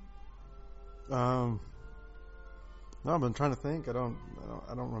 No, I've been trying to think. I don't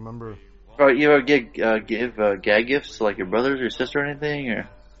remember. You ever give gag gifts to like your brothers or your sister or anything, or?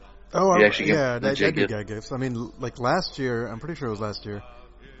 Oh, I do gag gifts. I mean, like last year, I'm pretty sure it was last year.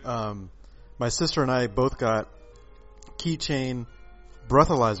 My sister and I both got keychain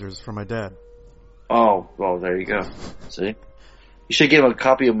breathalyzers from my dad. Oh, well, there you go. See, you should give him a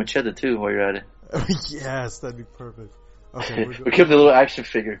copy of Machete too while you're at it. Yes, that'd be perfect. Okay, we give him the little action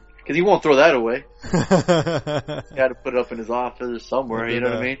figure because he won't throw that away. Got to put it up in his office or somewhere. You know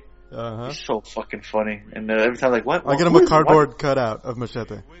what I mean? He's so fucking funny. And every time, like, what? I get him a cardboard cutout of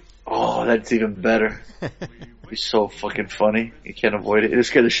Machete. Oh, that's even better. He's so fucking funny. You can't avoid it. It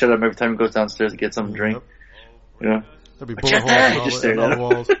scares the shit out of him every time he goes downstairs to get something to drink. You know? There'd be bullet holes in all the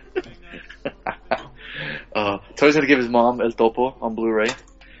walls. Tony's gonna give his mom El Topo on Blu-ray.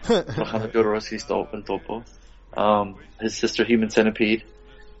 Alejandro Jodorowsky's El Topo. His sister Human Centipede.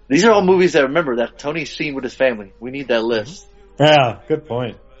 These are all movies that remember that Tony's seen with his family. We need that list. Yeah, good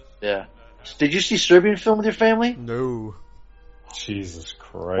point. Yeah. Did you see Serbian film with your family? No. Jesus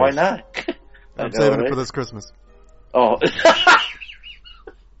Christ. Why not? I'm saving it for this Christmas. Oh.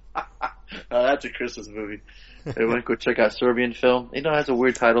 That's a Christmas movie. Everyone go check out Serbian film. You know, it has a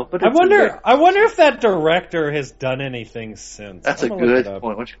weird title, but it's I wonder if that director has done anything since. That's a good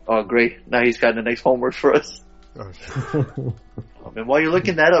point. Oh, great. Now he's got the next homework for us. Oh, sure. And while you're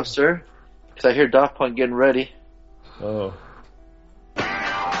looking that up, sir, because I hear Daft Punk getting ready. Oh.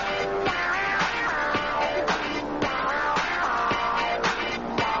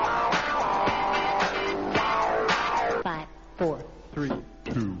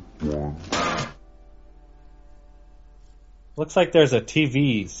 Looks like there's a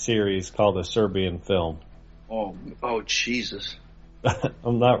TV series called A Serbian Film. Oh, Jesus.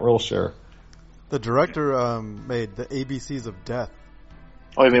 I'm not real sure. The director made the ABCs of Death.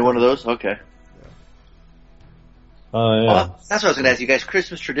 Oh, you made one of those? Okay. Oh, yeah. Well, that's what I was going to ask you guys.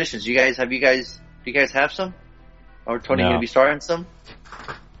 Christmas traditions. Do you guys have some? Or Tony going to be starting some?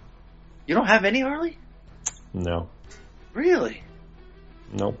 You don't have any, Harley? No. Really?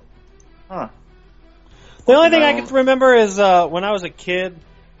 Nope. Huh. The only thing I can remember is when I was a kid.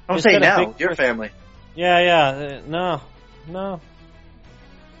 I'm saying now, your family. Yeah. No.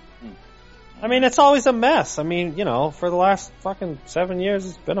 I mean, it's always a mess. I mean, for the last fucking 7 years,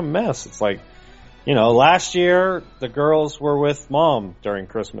 it's been a mess. It's like, last year, the girls were with mom during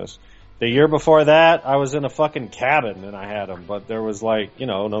Christmas. The year before that, I was in a fucking cabin and I had them, but there was like,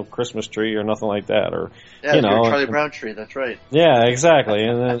 no Christmas tree or nothing like that, or Charlie Brown tree. That's right. Yeah, exactly.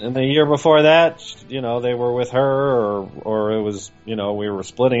 And the year before that, they were with her, or it was, we were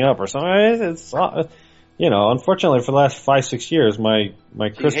splitting up or something. It's unfortunately for the last 5-6 years, my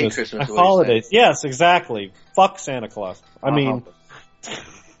Christmas my holidays. Yes, exactly. Fuck Santa Claus. I mean,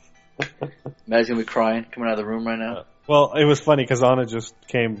 Maddie's gonna be crying coming out of the room right now. Well, it was funny because Anna just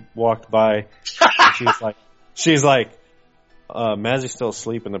walked by. And she's like, Mazzie's still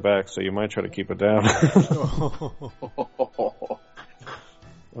asleep in the back, so you might try to keep it down.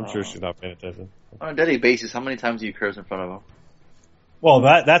 I'm sure she's not paying attention. On a daily basis, how many times do you curse in front of them? Well,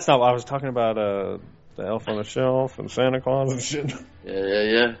 that's not what I was talking about. The Elf on the Shelf and Santa Claus and shit.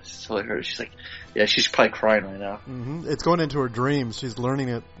 Yeah. She's totally heard it. She's like, yeah, she's probably crying right now. Mm-hmm. It's going into her dreams. She's learning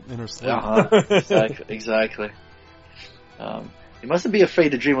it in her sleep. Exactly. You mustn't be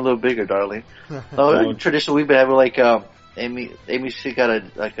afraid to dream a little bigger, darling. Traditional we've been having like Amy. She got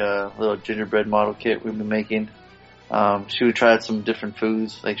a little gingerbread model kit we've been making. She would try out some different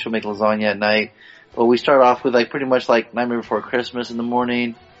foods. Like she'll make lasagna at night. But we start off with like pretty much like Nightmare Before Christmas in the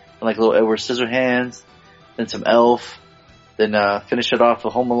morning, and like little Edward Scissorhands, then some Elf, then finish it off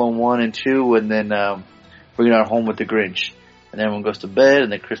with Home Alone 1 and 2, and then bring it on home with the Grinch. And everyone goes to bed,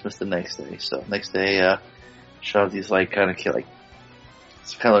 and then Christmas the next day. So next day, she'll have these like kind of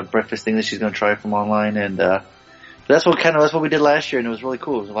it's kind of like breakfast thing that she's gonna try from online, and that's what we did last year, and it was really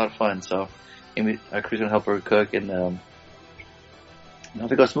cool. It was a lot of fun. So Amy, Crew's gonna help her cook, and I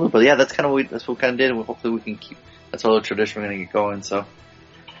think it goes smooth. But yeah, that's what we kind of did, and hopefully we can keep. That's our little tradition we're gonna get going. So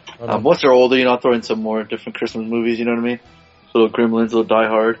once they're older, I'll throw in some more different Christmas movies. You know what I mean? Little Gremlins, little Die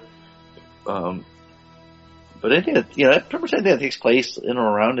Hard. But anything that, pretty much anything that takes place in or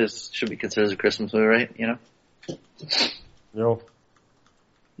around should be considered as a Christmas movie, right? No.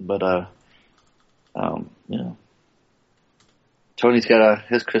 But, Tony's got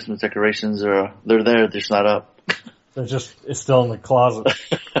his Christmas decorations they're there, they're just not up. It's still in the closet.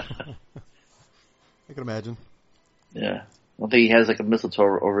 I can imagine. Yeah. I don't think he has like a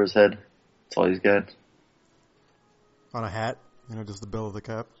mistletoe over his head. That's all he's got. On a hat? Just the bill of the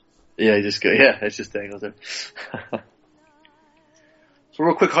cap? Yeah, it's just dangles there. So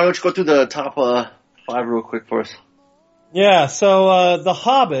real quick, Harley, let's go through the top 5 real quick for us. Yeah, so The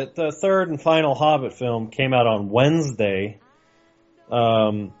Hobbit, the third and final Hobbit film, came out on Wednesday.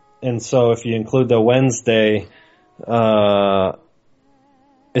 And so if you include the Wednesday,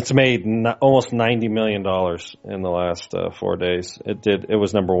 it's made almost $90 million in the last 4 days. It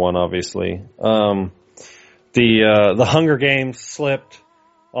was number 1, obviously. The Hunger Games slipped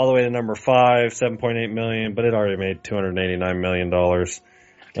all the way to number 5, $7.8 million, but it already made $289 million.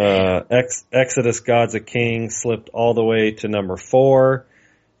 Exodus: Gods of Kings slipped all the way to number 4.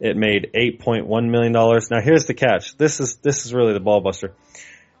 It made $8.1 million. Now here's the catch. This is really the ball buster.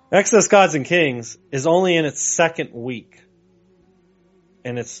 Exodus: Gods and Kings is only in its second week,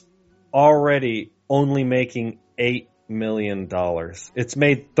 and it's already only making $8 million. It's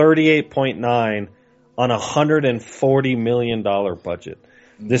made $38.9 on a $140 million budget.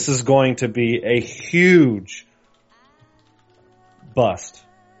 This is going to be a huge bust.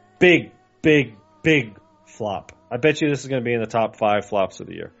 Big, big, big flop. I bet you this is going to be in the top 5 flops of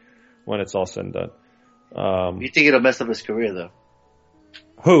the year when it's all said and done. You think it'll mess up his career, though?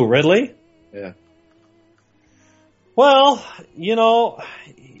 Who, Ridley? Yeah. Well,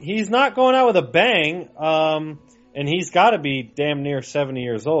 he's not going out with a bang, and he's got to be damn near 70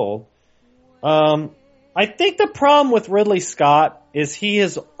 years old. I think the problem with Ridley Scott is he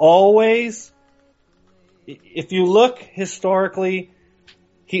is always, if you look historically,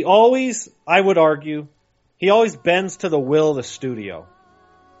 I would argue, he always bends to the will of the studio.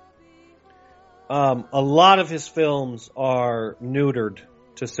 A lot of his films are neutered,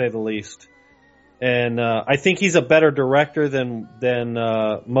 to say the least. And I think he's a better director than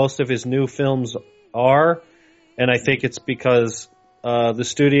most of his new films are. And I think it's because the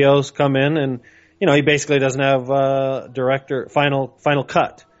studios come in and, he basically doesn't have director final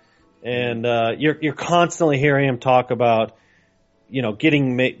cut. And you're constantly hearing him talk about,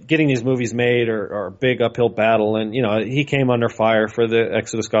 getting these movies made or a big uphill battle. And, he came under fire for the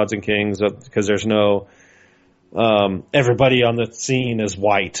Exodus: Gods and Kings because there's no everybody on the scene is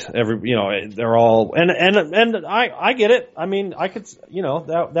white. They're all and I get it. I mean, I could,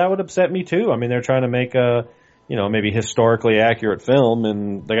 that would upset me too. I mean, they're trying to make a, maybe historically accurate film,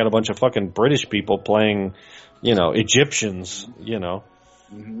 and they got a bunch of fucking British people playing, Egyptians,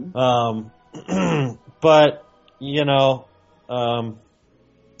 Mm-hmm. But, yeah,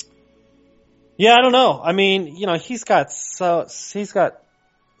 I don't know. I mean, he's got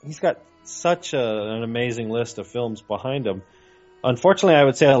such an amazing list of films behind him. Unfortunately, I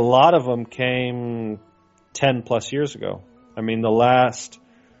would say a lot of them came 10 plus years ago. I mean, the last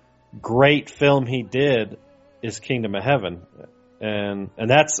great film he did is Kingdom of Heaven. And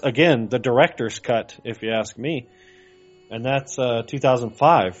that's, again, the director's cut, if you ask me. And that's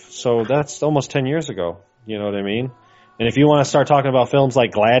 2005. So that's almost 10 years ago. You know what I mean? And if you want to start talking about films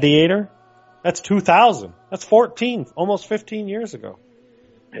like Gladiator, that's 2000. That's almost 15 years ago.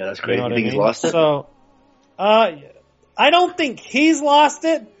 Yeah, that's crazy. You think he's lost it? So, I don't think he's lost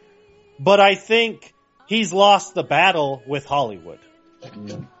it, but I think he's lost the battle with Hollywood.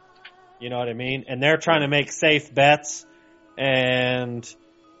 Mm. You know what I mean? And they're trying to make safe bets, and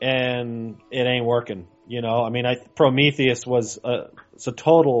it ain't working. I mean, Prometheus was it's a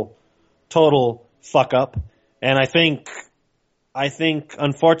total fuck up, and I think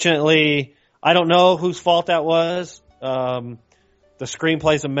unfortunately, I don't know whose fault that was. The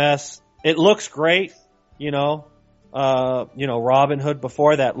screenplay's a mess. It looks great, you know. Robin Hood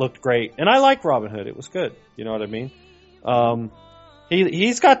before that looked great, and I like Robin Hood. It was good. You know what I mean?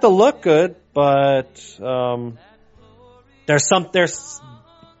 He's got the look good, but there's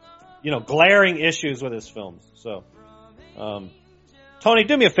glaring issues with his films. So, Tony,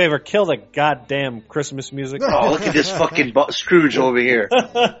 do me a favor, kill the goddamn Christmas music. Oh, look at this fucking Scrooge over here.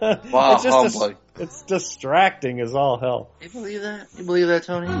 Wow, it's distracting as all hell. You believe that? You believe that,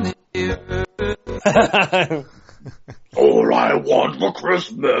 Tony? All I want for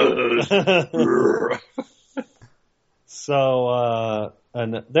Christmas. So,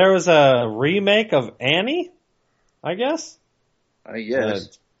 and there was a remake of Annie, I guess.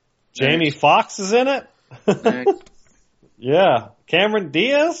 Yes. Jamie Foxx is in it. Yeah. Cameron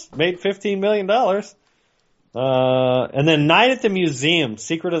Diaz made $15 million. And then Night at the Museum,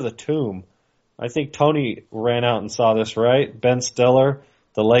 Secret of the Tomb. I think Tony ran out and saw this, right? Ben Stiller,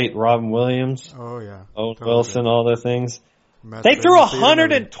 the late Robin Williams. Oh, yeah. Owen Wilson, all the things. They threw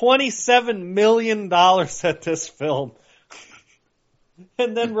 $127 million at this film.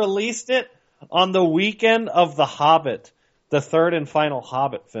 And then released it on the weekend of The Hobbit, the third and final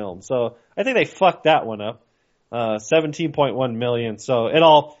Hobbit film. So I think they fucked that one up. 17.1 million. So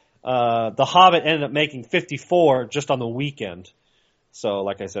The Hobbit ended up making 54 just on the weekend. So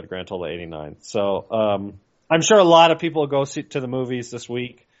like I said, a grand total of 89. So, I'm sure a lot of people will go to the movies this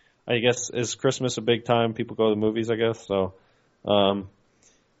week. I guess, is Christmas a big time? People go to the movies, I guess. So,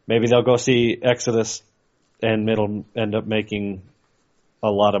 maybe they'll go see Exodus and it'll end up making a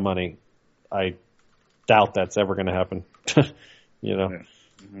lot of money. I doubt that's ever going to happen. You know,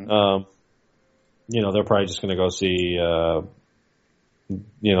 mm-hmm. They're probably just going to go see,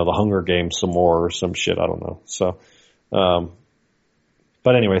 the Hunger Games some more or some shit. I don't know. So,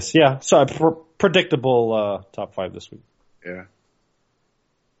 but anyways, yeah. So predictable top 5 this week. Yeah.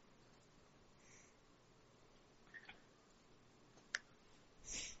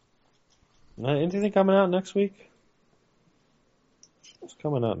 Anything coming out next week? What's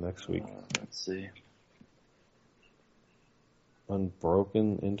coming out next week? Let's see.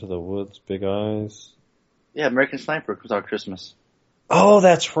 Unbroken, Into the Woods, Big Eyes. Yeah, American Sniper comes out Christmas. Oh,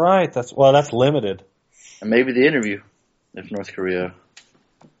 that's right. That's limited. And maybe The Interview, if North Korea.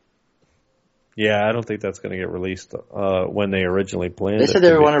 Yeah, I don't think that's going to get released when they originally planned it. They said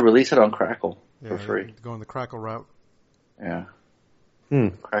they want to release it on Crackle for free. Going the Crackle route. Yeah.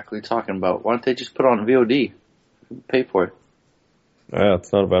 Crackle, you talking about? Why don't they just put it on VOD? Pay for it. Yeah,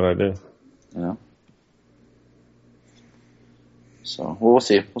 it's not a bad idea. Yeah. So, we'll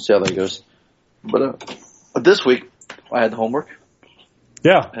see. We'll see how that goes. But this week, I had the homework.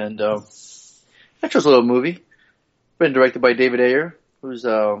 Yeah. And I chose a little movie. Been directed by David Ayer, who's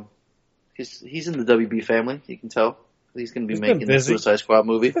he's in the WB family. You can tell he's going to be making the Suicide Squad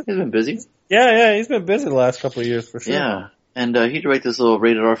movie. He's been busy. Yeah, he's been busy the last couple of years for sure. Yeah, and he directed this little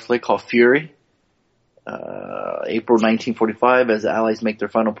rated R flick called Fury. April 1945, as the Allies make their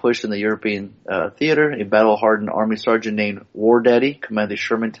final push in the European theater, a battle-hardened army sergeant named War Daddy commands a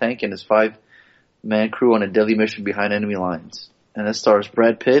Sherman tank and his 5-man crew on a deadly mission behind enemy lines. And it stars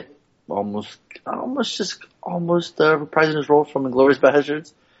Brad Pitt, almost reprising his role from Inglourious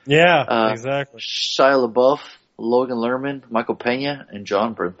Basterds. Yeah, exactly. Shia LaBeouf, Logan Lerman, Michael Pena, and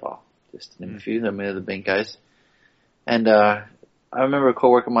John Bernthal. Just to name a few. They're the big guys. And I remember a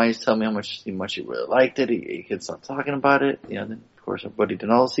coworker of mine used to tell me how much he really liked it. He couldn't stop talking about it. Then of course our buddy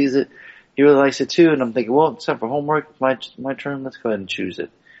Denal sees it. He really likes it too. And I'm thinking, well, it's time for homework. My turn. Let's go ahead and choose it.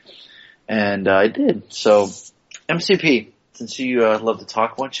 And I did. So MCP, since you love to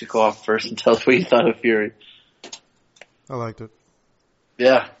talk, why don't you go off first and tell us what you thought of Fury? I liked it.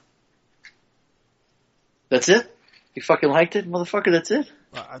 Yeah. That's it? You fucking liked it, motherfucker? That's it?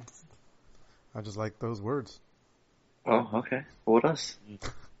 I just like those words. Oh, okay. What else?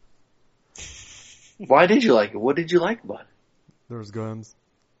 Why did you like it? What did you like about it? There was guns.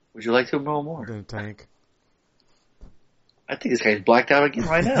 Would you like to know more? Then a tank. I think this guy's blacked out again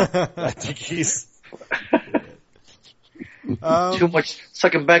right now. I think he's too much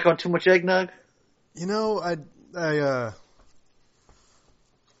sucking back on too much eggnog. I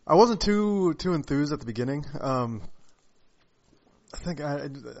wasn't too enthused at the beginning. I think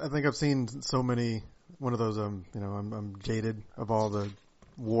I've seen so many. One of those, I'm jaded of all the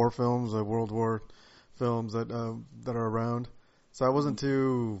war films, the World War films that are around. So I wasn't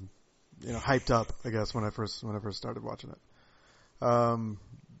too, hyped up, I guess, when I first started watching it.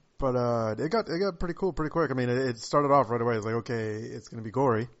 But it got pretty cool pretty quick. I mean, it started off right away. It's like, okay, it's going to be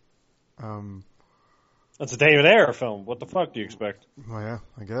gory. That's a David Ayer film. What the fuck do you expect? Well, yeah,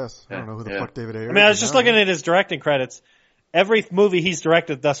 I guess. I don't know who the fuck David Ayer is. I mean, I was just looking at his directing credits. Every movie he's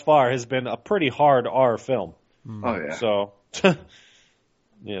directed thus far has been a pretty hard R film. Oh, yeah. So,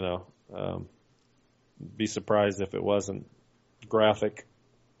 be surprised if it wasn't graphic.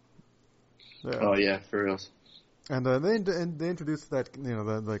 Yeah. Oh, yeah, for real. And they introduced that,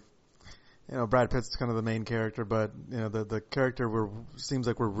 Brad Pitt's kind of the main character, but, the character seems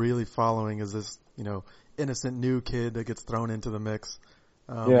like we're really following is this, innocent new kid that gets thrown into the mix.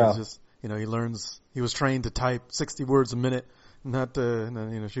 He's just, he learns, he was trained to type 60 words a minute, not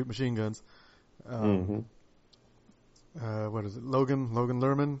to, shoot machine guns. What is it? Logan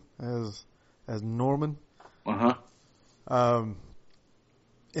Lerman as Norman. Uh-huh.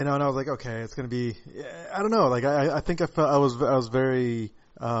 And I was like, okay, it's gonna be, I don't know, like, I think I was very,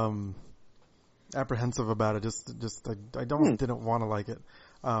 apprehensive about it, I didn't want to like it.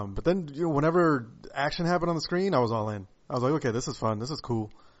 But then, whenever action happened on the screen, I was all in. I was like, okay, this is fun, this is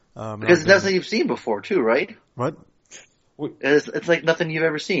cool. Because it's nothing you've seen before too, right? What? It's like nothing you've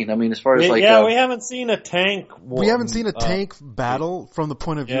ever seen. I mean, as far as we haven't seen a tank war. We haven't seen a tank battle from the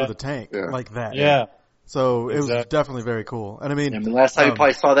point of view of the tank like that. Yeah. So it was definitely very cool. And I mean, the last time you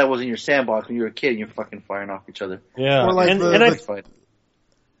probably saw that was in your sandbox when you were a kid and you're fucking firing off each other. Yeah. Or like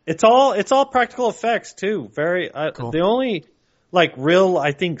it's all practical effects too. Very, cool. The only real,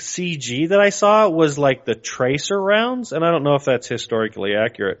 I think, CG that I saw was the tracer rounds, and I don't know if that's historically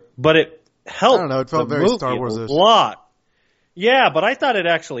accurate, but it helped. I don't know, it felt very Star Wars-ish. A lot. Yeah, but I thought it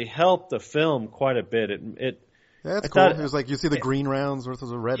actually helped the film quite a bit. Yeah, it's cool. It was you see the green rounds versus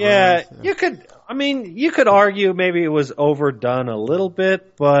the red rounds. Yeah, you could argue maybe it was overdone a little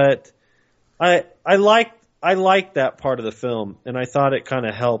bit, but I liked that part of the film, and I thought it kind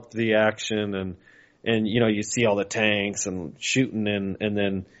of helped the action, and you see all the tanks and shooting, and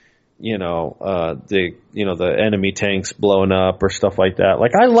then the enemy tanks blowing up or stuff like that.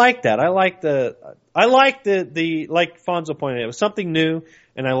 I like that. I like the like Fonzo pointed out, it was something new,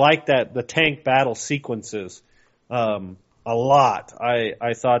 and I like that the tank battle sequences a lot.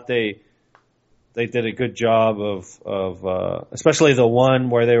 I thought they did a good job of especially the one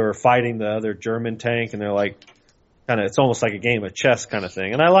where they were fighting the other German tank, and they're it's almost like a game of chess kind of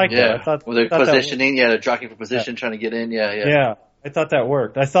thing. And I like that. I thought, they're positioning, they're jockeying for position, trying to get in. Yeah, I thought that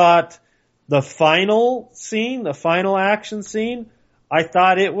worked. I thought the final action scene, I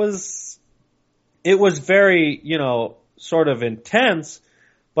thought it was very, sort of intense,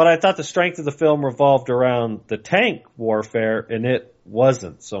 but I thought the strength of the film revolved around the tank warfare, and it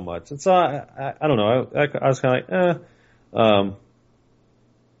wasn't so much. And so I don't know. I was kind of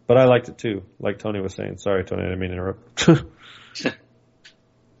but I liked it too, like Tony was saying. Sorry, Tony, I didn't mean to interrupt.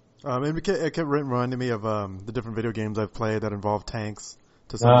 It kept reminding me of the different video games I've played that involve tanks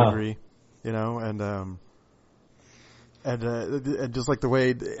to some degree, and just like the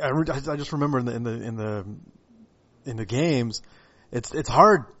way I just remember in the games, it's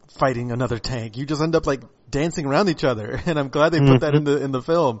hard fighting another tank. You just end up dancing around each other, and I'm glad they put that in the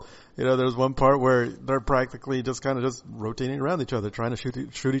film. There's one part where they're practically just kind of just rotating around each other, trying to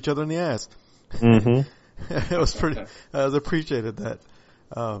shoot each other in the ass. Mm-hmm. It was pretty. I appreciated that.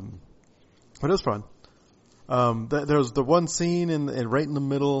 But it was fun. There's the one scene right in the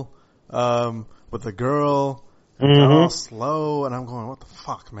middle with the girl. And got all slow, and I'm going, what the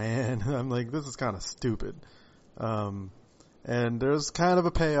fuck, man? I'm like, this is kind of stupid. And there's kind of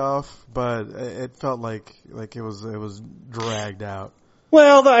a payoff, but it felt like it was dragged out.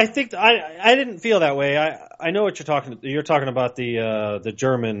 Well, I think I didn't feel that way. I know what you're talking about the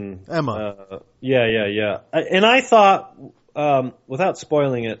German Emma. Yeah. And I thought, without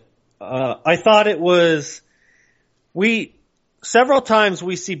spoiling it, I thought it was several times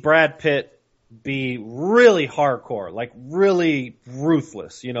we see Brad Pitt be really hardcore, really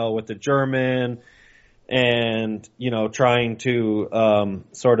ruthless, with the German and, trying to,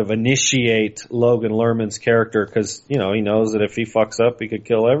 sort of initiate Logan Lerman's character because, he knows that if he fucks up, he could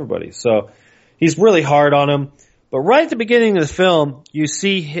kill everybody. So he's really hard on him. But right at the beginning of the film, you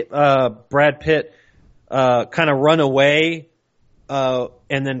see, Brad Pitt, kind of run away,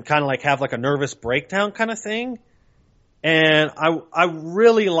 and then kind of have a nervous breakdown kind of thing. And I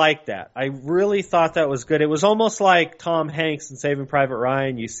really liked that. I really thought that was good. It was almost like Tom Hanks in Saving Private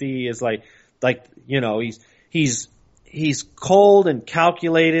Ryan. You see is he's cold and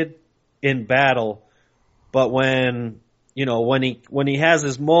calculated in battle, but when he has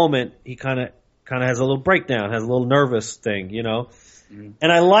his moment, he kind of has a little breakdown, has a little nervous thing, And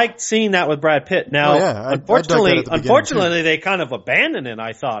I liked seeing that with Brad Pitt. Now, unfortunately, they kind of abandoned it.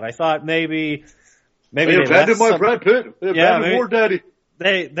 I thought maybe they abandoned my Brad Pitt. They abandoned more Daddy.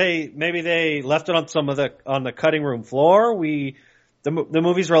 maybe they left it on the cutting room floor. The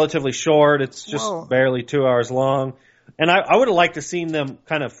movie's relatively short. It's just barely 2 hours long. And I would have liked to seen them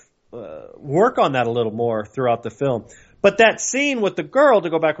kind of work on that a little more throughout the film. But that scene with the girl, to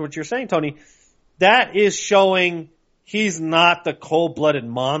go back to what you're saying, Tony, that is showing he's not the cold-blooded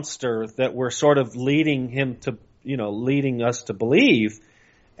monster that we're sort of leading us to believe.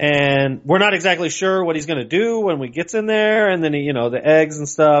 And we're not exactly sure what he's going to do when we gets in there, and then the eggs and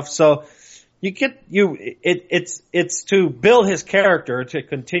stuff. So it's to build his character to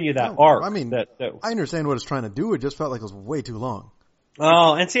continue that arc. I mean, I understand what it's trying to do. It just felt like it was way too long.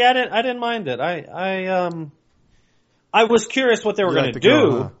 Oh, and see, I didn't mind it. I was curious what they were going to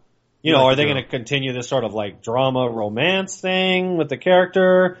do. Are they going to continue this sort of like drama romance thing with the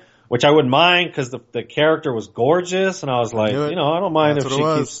character? Which I wouldn't mind because the character was gorgeous, and I was like, I don't mind if she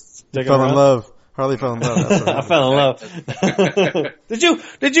keeps sticking around. In love. Harley fell in love. I fell in love. Did you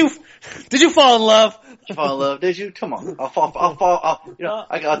fall in love? Did you fall in love? Did you? Come on,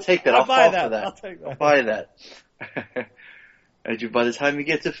 I'll take that. I'll buy fall for that. I'll buy that. And by the time you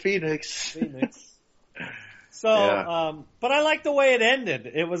get to Phoenix. So, but I like the way it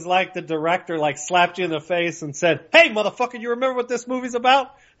ended. It was like the director slapped you in the face and said, "Hey, motherfucker, you remember what this movie's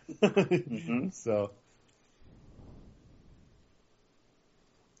about?" Mm-hmm. So,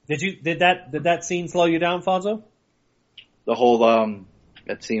 did that scene slow you down, Fonzo? The whole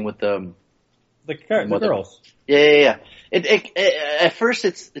that scene with the girls. Yeah. It at first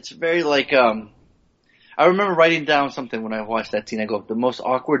it's very I remember writing down something when I watched that scene. I go, the most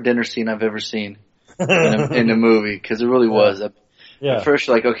awkward dinner scene I've ever seen in a movie, because it really was. At first,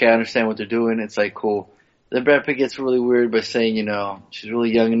 you're like, okay, I understand what they're doing. It's like, cool. Then Brad Pitt gets really weird by saying, she's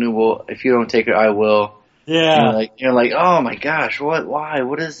really young and new. Well, if you don't take her, I will. Yeah. You're like, oh my gosh, what? Why?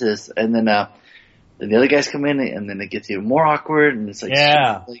 What is this? And then the other guys come in, and then it gets even more awkward, and it's like,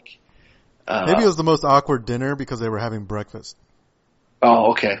 maybe it was the most awkward dinner because they were having breakfast.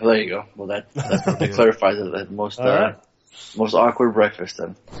 Oh, okay. Well, there you go. Well, that clarifies it. The most awkward breakfast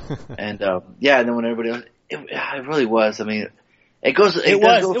then. And and then when everybody else, it really was. I mean, it goes for a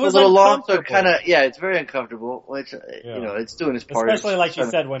little long, so it's very uncomfortable. Which it's doing its part. Especially like you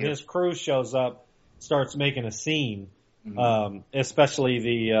said, when his crew shows up, starts making a scene. Mm-hmm. Especially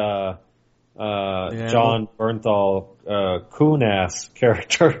the John Bernthal coon-ass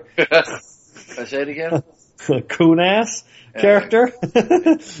character. Can I say it again? Coon-ass character.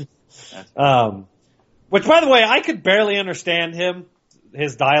 Which, by the way, I could barely understand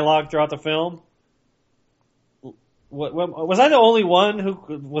his dialogue throughout the film. Was I the only one who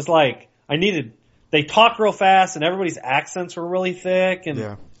was like, they talk real fast and everybody's accents were really thick and.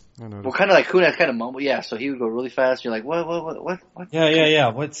 Yeah. I know. Well, kind of like Kuna kind of mumble, so he would go really fast. You're like, what?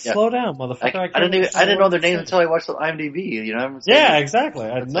 Yeah. Slow down, motherfucker. I didn't know their names until I watched the IMDb. Yeah, exactly.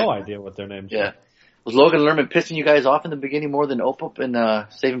 I had no idea what their names were. Yeah. Was Logan Lerman pissing you guys off in the beginning more than Opap in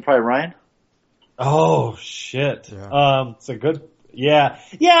Saving Private Ryan? Oh shit. Yeah. It's a good. Yeah.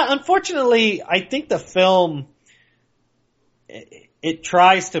 Unfortunately, I think the film it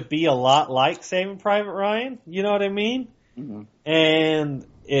tries to be a lot like Saving Private Ryan. You know what I mean? Mm-hmm. And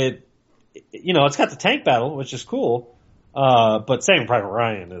it's got the tank battle, which is cool. But Saving Private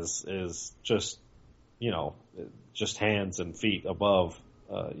Ryan is just, just hands and feet above.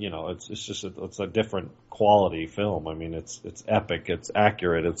 It's a different quality film. I mean, it's epic, it's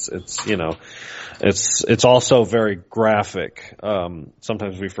accurate, it's also very graphic.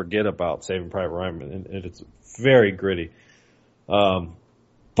 Sometimes we forget about Saving Private Ryan, and it's very gritty. But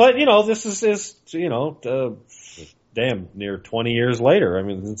this is near 20 years later. I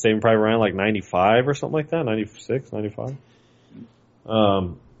mean, Saving Private Ryan like 95 or something like that, 96, 95.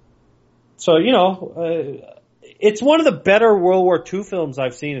 It's one of the better World War II films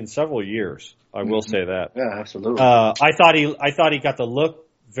I've seen in several years. I will say that. Yeah, absolutely. I thought he got the look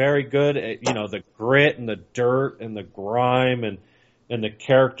very good. The grit and the dirt and the grime and the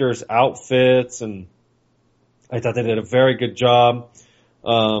characters' outfits, and I thought they did a very good job.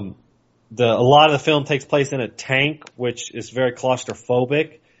 A lot of the film takes place in a tank, which is very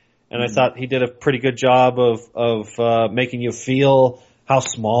claustrophobic, and I thought he did a pretty good job of making you feel how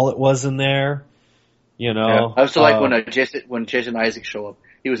small it was in there. I also like when Jason Isaacs show up.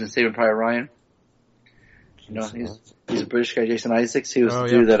 He was in Saving Private Ryan. He's a British guy, Jason Isaacs. He was the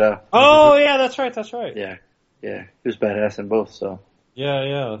dude that. That's right. Yeah, he was badass in both. So.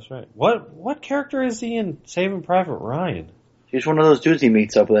 Yeah, that's right. What character is he in Saving Private Ryan? He's one of those dudes he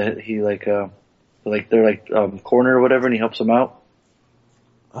meets up with. He they're corner or whatever, and he helps them out.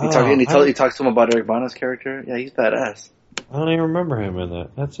 He talks to him about Eric Bana's character. Yeah, he's badass. I don't even remember him in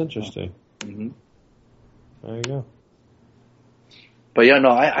that. That's interesting. Mm-hmm. There you go. But yeah, no,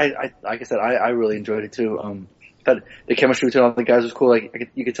 I like I said, I really enjoyed it too. Thought the chemistry between all the guys was cool.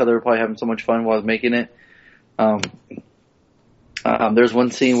 Like you could tell they were probably having so much fun while I was making it. There's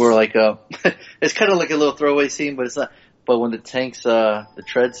one scene where like it's kind of like a little throwaway scene, but it's not. But when the tanks, the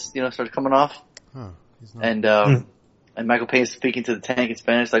treads, start coming off, and Michael Payne's speaking to the tank in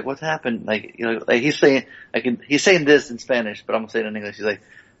Spanish, like, what's happened? Like, like he's saying this in Spanish, but I'm gonna say it in English. He's like,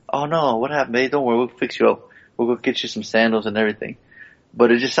 oh no, what happened, babe? Don't worry, we'll fix you up. We'll go get you some sandals and everything.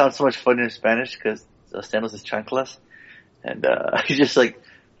 But it just sounds so much funnier in Spanish because sandals is chanclas, and he's just like,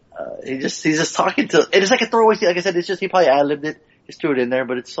 he's just talking to. It's like a throwaway scene. Like I said, it's just he probably ad-libbed it, just threw it in there,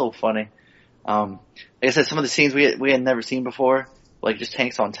 but it's so funny. Like I said, some of the scenes we had never seen before, like just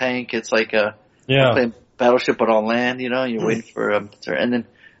tanks on tank. It's like playing Battleship but on land, and you're waiting for and then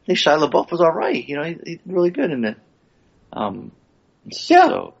I think Shia LaBeouf was all right. He's really good in it.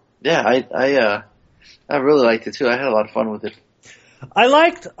 So yeah, I really liked it too. I had a lot of fun with it. I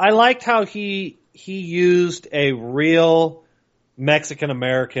liked how he used a real Mexican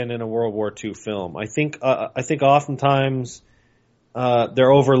American in a World War II film. I think oftentimes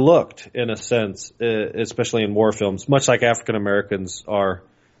they're overlooked in a sense, especially in war films, much like African Americans are.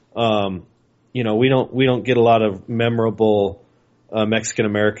 We don't get a lot of memorable Mexican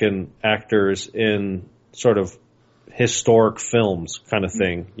American actors in sort of historic films kind of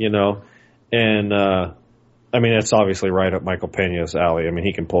thing, and I mean, it's obviously right up Michael Pena's alley. I mean,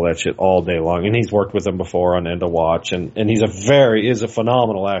 he can pull that shit all day long, and he's worked with him before on End of Watch, and he's a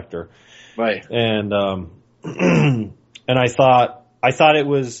phenomenal actor. Right. And, and I thought it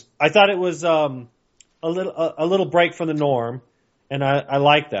was a little break from the norm, and I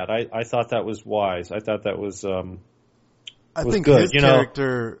like that. I thought that was wise. I thought that was, I think good, his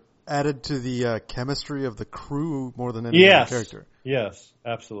character added to the chemistry of the crew more than any other character. Yes,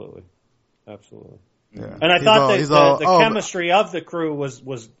 absolutely. Absolutely. Yeah. And I thought the chemistry of the crew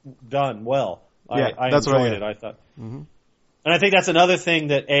was done well. Yeah, I that's enjoyed it. I thought, and I think that's another thing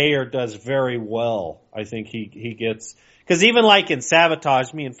that Ayer does very well. I think he gets, because even like in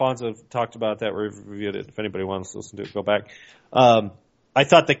Sabotage, me and Fonzo have talked about that. We reviewed it. If anybody wants to listen to it, go back. I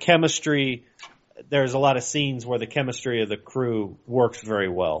thought the chemistry. There's a lot of scenes where the chemistry of the crew works very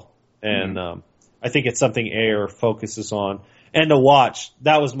well, and I think it's something Ayer focuses on. And to watch,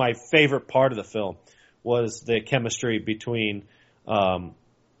 that was my favorite part of the film, was the chemistry between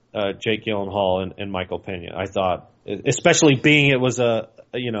Jake Gyllenhaal and Michael Pena. I thought, especially being it was a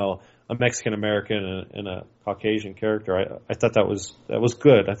Mexican American and a Caucasian character, I thought that was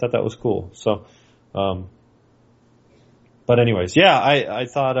good. I thought that was cool. So, but anyways, yeah, I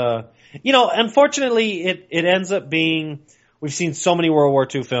thought, unfortunately it ends up being, we've seen so many World War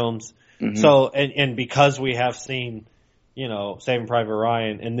II films, so, and because we have seen, Saving Private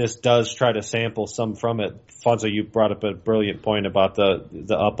Ryan, and this does try to sample some from it. Fonzo, you brought up a brilliant point about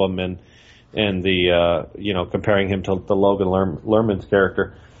the Upham and the comparing him to the Logan Lerman's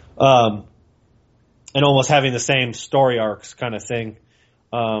character, and almost having the same story arcs kind of thing.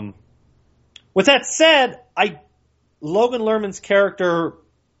 With that said, Logan Lerman's character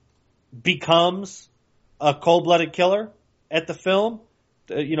becomes a cold-blooded killer at the film,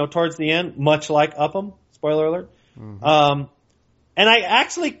 towards the end, much like Upham. Spoiler alert. And I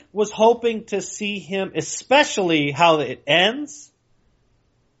actually was hoping to see him, especially how it ends.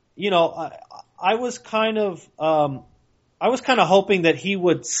 I was kind of hoping that he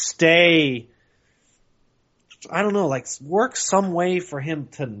would stay. I don't know, like work some way for him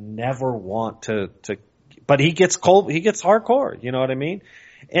to never want to. But he gets cold. He gets hardcore. You know what I mean?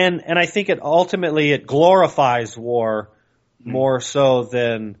 And I think it ultimately glorifies war more so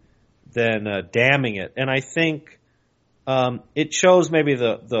than damning it. And I think. It shows maybe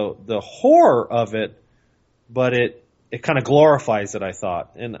the horror of it, but it kind of glorifies it, I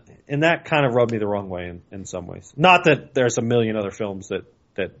thought. And that kind of rubbed me the wrong way in some ways. Not that there's a million other films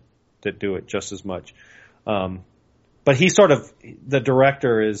that do it just as much. But the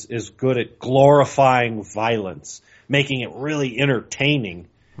director is good at glorifying violence, making it really entertaining,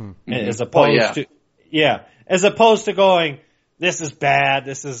 as opposed to going, this is bad,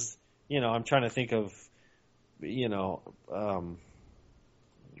 this is, I'm trying to think of, I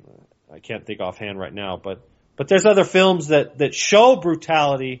can't think offhand right now, but there's other films that show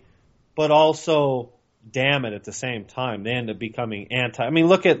brutality, but also damn it at the same time. They end up becoming I mean,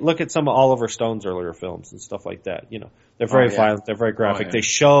 look at some of Oliver Stone's earlier films and stuff like that. They're very violent, they're very graphic. They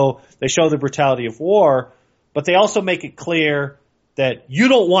show the brutality of war, but they also make it clear that you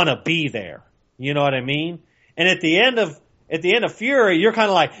don't want to be there. You know what I mean? And at the end of Fury, you're kind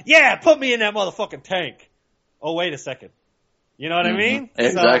of like, yeah, put me in that motherfucking tank. Oh, wait a second. You know what I mean?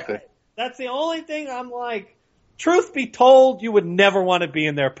 Exactly. So that's the only thing I'm like truth be told, you would never want to be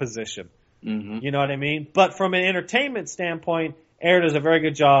in their position. Mm-hmm. You know what I mean? But from an entertainment standpoint, Air does a very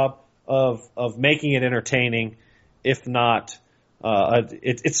good job of making it entertaining, if not,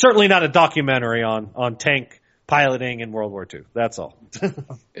 it's certainly not a documentary on tank piloting in World War II. That's all.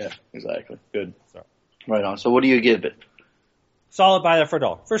 Yeah, exactly. Good. Sorry. Right on. So what do you give it? Solid buy that for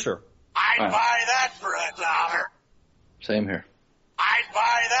 $1, for sure. I'd buy that for $1. Same here. I'd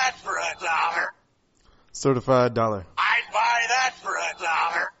buy that for $1. Certified $1. I'd buy that for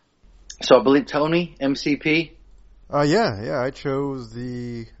 $1. So I believe Tony, MCP. Yeah, I chose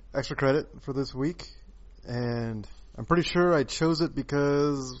the extra credit for this week, and I'm pretty sure I chose it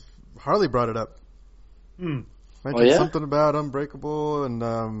because Harley brought it up. Mentioned something about Unbreakable,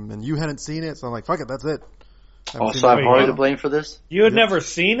 and you hadn't seen it, so I'm like, fuck it, that's it. So I have Harley to blame for this? You had never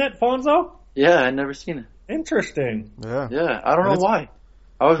seen it, Fonzo? Yeah, I'd never seen it. Interesting. Yeah, I don't know why.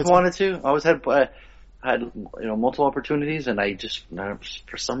 I always wanted to. I always had multiple opportunities, and I just,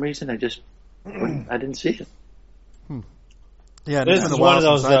 for some reason, I didn't see it. Yeah, this is one of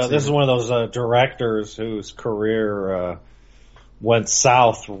those directors whose career went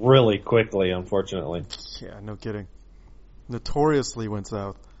south really quickly, unfortunately. Yeah, no kidding. Notoriously went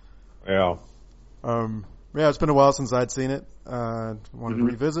south. Yeah. Yeah, it's been a while since I'd seen it. Wanted to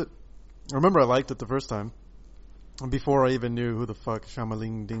revisit. I remember I liked it the first time, before I even knew who the fuck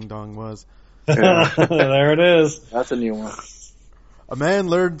Shamaling Ding Dong was. There it is. That's a new one. A man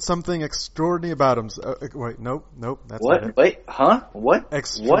learned something extraordinary about himself. Wait, nope, that's what? not it. Wait, huh? What?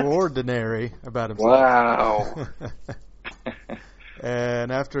 Extraordinary about himself. Wow.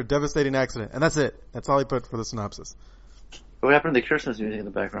 And after a devastating accident. And that's it. That's all he put for the synopsis. What happened to the Christmas music in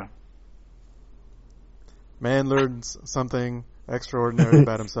the background? Man learns something extraordinary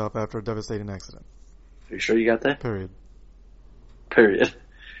about himself after a devastating accident. Are you sure you got that? Period.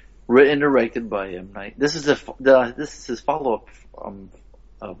 Written and directed by M. Night. This is his follow-up of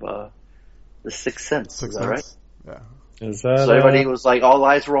The Sixth Sense. Is that right? Yeah. Is that, so everybody was like, all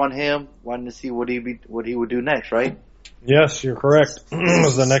eyes were on him, wanting to see what he would do next, right? Yes, you're correct. It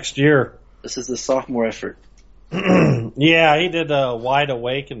was the next year. This is the sophomore effort. Yeah, he did Wide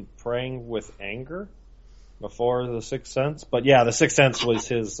Awake and Praying with Anger before The Sixth Sense. But yeah, The Sixth Sense was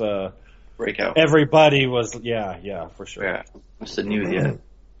his breakout. Everybody was, yeah, for sure. Yeah, it's the new yet.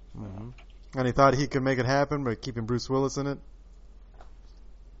 Mm-hmm. And he thought he could make it happen by keeping Bruce Willis in it.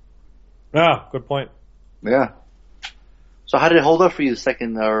 Ah, good point. Yeah. So how did it hold up for you the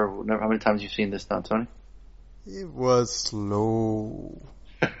second, or how many times you've seen this now, Tony? It was slow.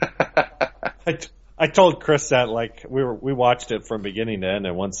 I told Chris that, like, we watched it from beginning to end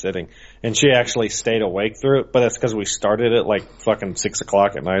in one sitting, and she actually stayed awake through it, but that's because we started it like fucking 6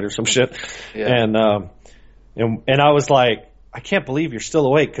 o'clock at night or some shit. Yeah. And I was like, I can't believe you're still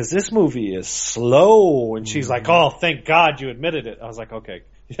awake because this movie is slow. And she's like, oh, thank God you admitted it. I was like, okay.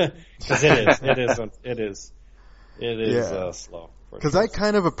 Because it is slow. Because I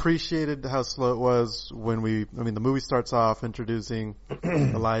kind of appreciated how slow it was when the movie starts off introducing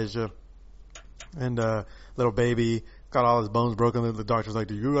Elijah and little baby got all his bones broken. The doctor's like,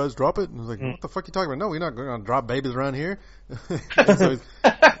 do you guys drop it? And I was like, what the fuck are you talking about? No, we're not going to drop babies around here.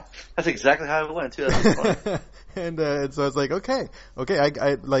 That's exactly how it went too. That's funny. And so I was like, okay,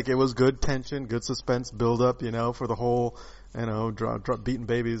 I like, it was good tension, good suspense build up, for the whole, drop beating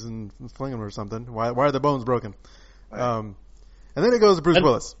babies and flinging them or something. Why are the bones broken? Right. And then it goes to Bruce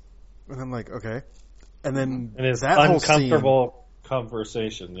Willis, and I'm like, okay. And then and it's that uncomfortable whole scene,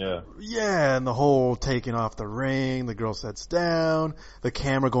 conversation, yeah. Yeah, and the whole taking off the ring, the girl sits down, the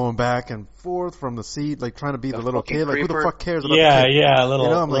camera going back and forth from the seat, like trying to be the little kid. Like, who the fuck cares about the kid? Yeah, little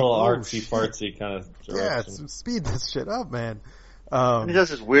artsy-fartsy kind of direction. Yeah, speed this shit up, man. And he does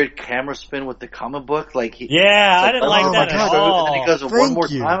this weird camera spin with the comic book. I didn't like that at all. And he goes one more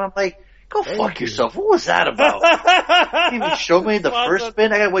time. I'm like, go fuck yourself. What was that about? You even showed me the first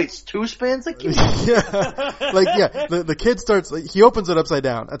spin. I gotta wait 2 spins? Like, the kid starts, he opens it upside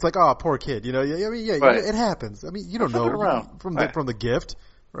down. It's like, oh, poor kid, right. It happens. I mean, you don't know from the gift,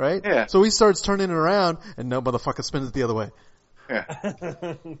 right? Yeah. So he starts turning it around, and no motherfucker spins it the other way. Yeah.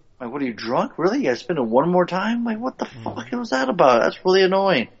 Like, what are you, drunk? Really? You gotta spin it one more time? Like, what the fuck was that about? That's really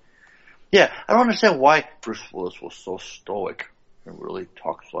annoying. Yeah, I don't understand why Bruce Willis was so stoic. It really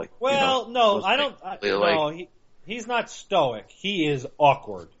talks like. No, I don't. No, he's not stoic. He is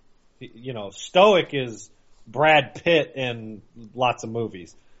awkward. Stoic is Brad Pitt in lots of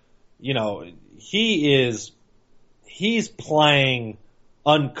movies. He's playing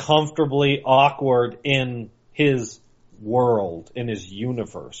uncomfortably awkward in his world, in his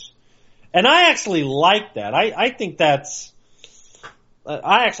universe, and I actually like that. I think that's.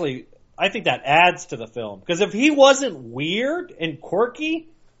 I adds to the film. Because if he wasn't weird and quirky,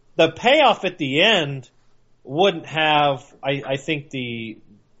 the payoff at the end wouldn't have, I think, the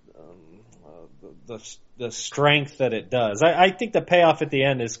strength that it does. I think the payoff at the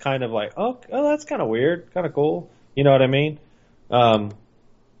end is kind of like, oh, that's kind of weird, kind of cool. You know what I mean?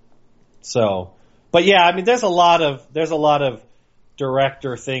 But yeah, I mean, there's a lot of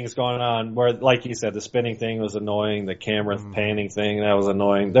director things going on where, like you said, the spinning thing was annoying, the camera panning thing, that was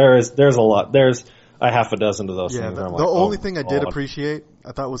annoying. There's a lot. There's a half a dozen of those things. The only thing I did appreciate,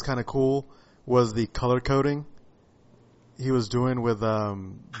 I thought was kind of cool, was the color coding he was doing with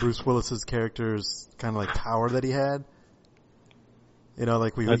Bruce Willis's character's kind of like power that he had. You know,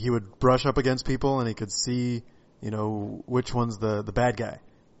 like he would brush up against people and he could see, you know, which one's the bad guy.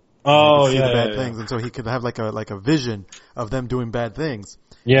 Oh, see yeah, the bad things, and so he could have like a vision of them doing bad things.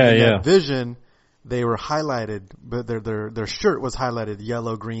 Yeah, and yeah. That vision, they were highlighted, but their shirt was highlighted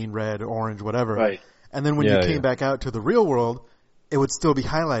yellow, green, red, orange, whatever. Right. And then when you came back out to the real world, it would still be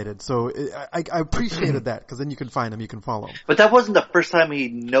highlighted. So I appreciated that, because then you can find him, you can follow him. But that wasn't the first time he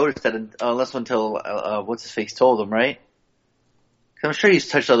noticed that, unless until what's his face told him, right? 'Cause I'm sure he's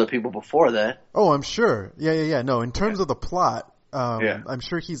touched other people before that. Oh, I'm sure. Yeah. No, in terms of the plot. I'm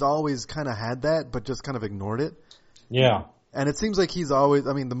sure he's always kind of had that, but just kind of ignored it. Yeah. And it seems like he's always,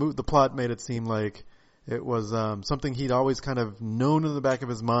 I mean, the plot made it seem like it was something he'd always kind of known in the back of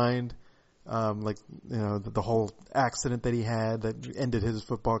his mind. Like, you know, the whole accident that he had that ended his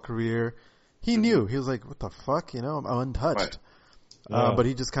football career. He knew. He was like, what the fuck? You know, I'm untouched. Right. But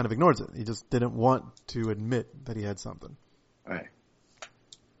he just kind of ignores it. He just didn't want to admit that he had something. Right.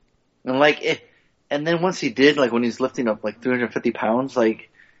 And and then once he did, like when he's lifting up like 350 pounds,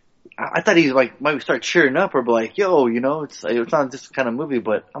 like I thought he like might start cheering up or be like, "Yo, you know, it's not this kind of movie."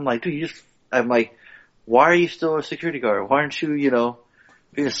 But I'm like, dude, I'm like, why are you still a security guard? Why aren't you, you know,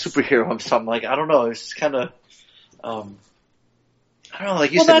 being a superhero or something? Like, I don't know. It's just kind of, I don't know.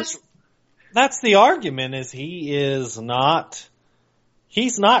 Like you said, that's the argument. Is he's not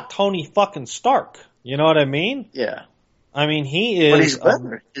Tony fucking Stark. You know what I mean? Yeah. I mean, he is. But he's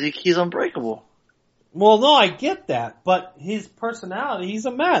better. He's unbreakable. Well, no, I get that, but his personality, he's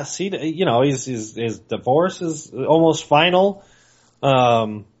a mess. His divorce is almost final.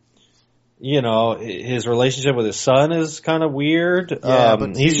 You know, his relationship with his son is kind of weird. Yeah,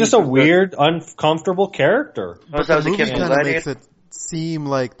 but he's just a weird, uncomfortable character. But the movie kind of makes it seem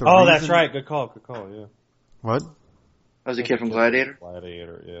like the reason... that's right. Good call, yeah. What? That was a kid from Gladiator?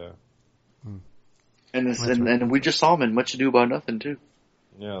 Gladiator, yeah. And we just saw him in Much Ado About Nothing, too.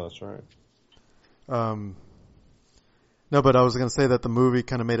 Yeah, that's right. No, but I was going to say that the movie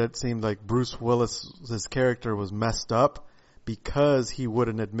kind of made it seem like Bruce Willis's character was messed up because he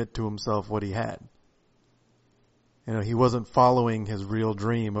wouldn't admit to himself what he had. You know, he wasn't following his real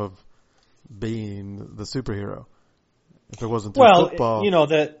dream of being the superhero. If it wasn't through football. You know,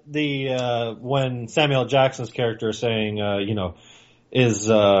 when Samuel Jackson's character is saying, you know, is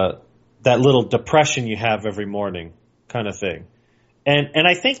that little depression you have every morning kind of thing. And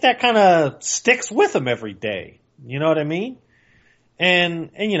I think that kind of sticks with him every day. You know what I mean?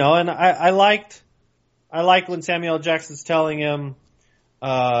 And you know, and I liked when Samuel Jackson's telling him,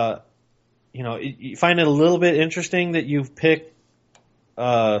 you know, you find it a little bit interesting that you've picked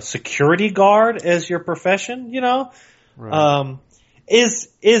security guard as your profession, you know? Right. Is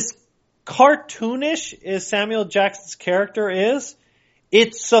cartoonish as Samuel Jackson's character is,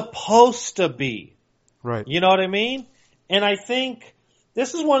 it's supposed to be. Right. You know what I mean? And I think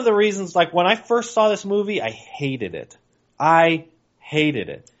this is one of the reasons, like when I first saw this movie, I hated it. And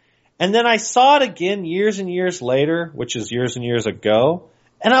then I saw it again years and years later, which is years and years ago.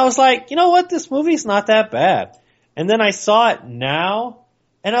 And I was like, you know what? This movie's not that bad. And then I saw it now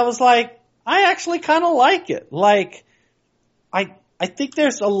and I was like, I actually kind of like it. Like, I think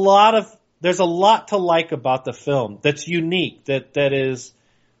there's a lot to like about the film that's unique, that's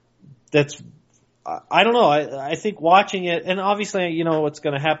I don't know. I think watching it, and obviously you know what's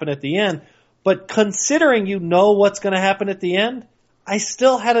going to happen at the end, but considering you know what's going to happen at the end, I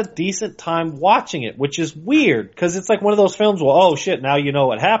still had a decent time watching it, which is weird because it's like one of those films. Well, oh shit, now you know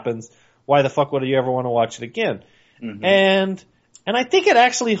what happens. Why the fuck would you ever want to watch it again? Mm-hmm. And I think it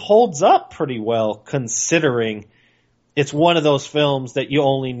actually holds up pretty well considering it's one of those films that you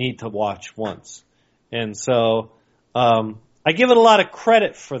only need to watch once. And so, I give it a lot of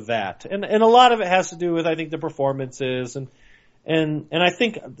credit for that. And a lot of it has to do with, I think, the performances and I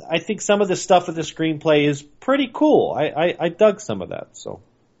think some of the stuff with the screenplay is pretty cool. I dug some of that, so.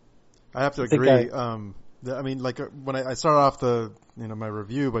 I have to agree. I mean, like, when I started off my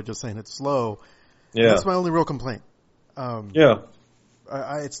review by just saying it's slow. Yeah. That's my only real complaint. Yeah.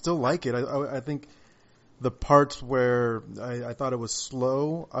 I still like it. I think the parts where I thought it was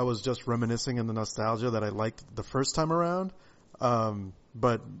slow, I was just reminiscing in the nostalgia that I liked the first time around.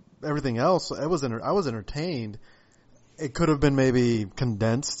 But everything else, I was entertained. It could have been maybe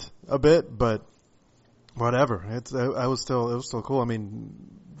condensed a bit, but whatever. It was still cool. I mean,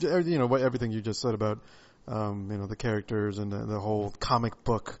 everything you just said about, the characters and the whole comic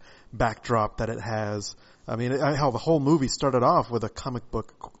book backdrop that it has. I mean, how the whole movie started off with a comic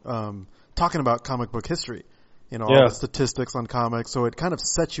book, talking about comic book history, all the statistics on comics. So it kind of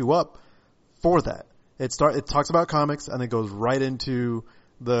sets you up for that. It talks about comics and it goes right into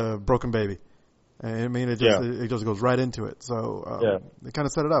the broken baby. I mean, it just goes right into it. So, it kind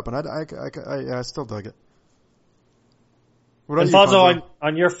of set it up, and I still dug it. And Fonzo,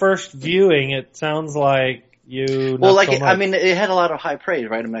 on your first viewing, it sounds like you. Well, I mean, it had a lot of high praise,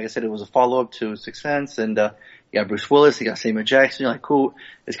 right? I mean, like I said, it was a follow-up to Sixth Sense, and you got Bruce Willis, you got Samuel Jackson. You're like, cool.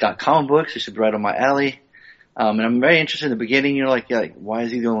 It's got comic books. It should be right on my alley. And I'm very interested in the beginning. You're like, why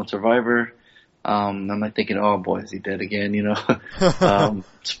is he the only survivor? I'm like thinking, oh boy, is he dead again?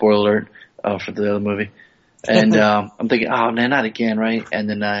 Spoiler alert for the other movie. And I'm thinking, oh man, not again, right? And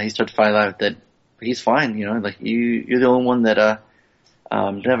then he starts to find out that he's fine. Like you're the only one that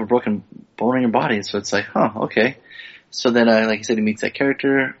didn't have a broken bone in your body. So it's like, okay. So then, like you said, he meets that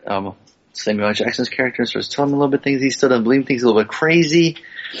character, Samuel L. Jackson's character, and starts telling him a little bit things. He still doesn't believe things, a little bit crazy.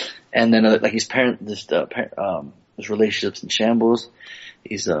 And then, like his his relationship's in shambles.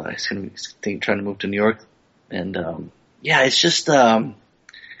 He's gonna be trying to move to New York, and it's just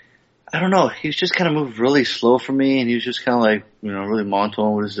I don't know. He was just kind of moved really slow for me, and he was just kind of like really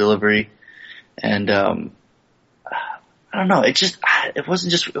monotone with his delivery, and I don't know. It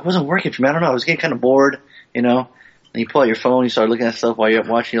wasn't working for me. I don't know. I was getting kind of bored, And you pull out your phone, you start looking at stuff while you're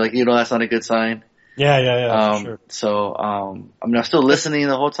watching. You're like, that's not a good sign. Yeah. Sure. So, I mean, I'm still listening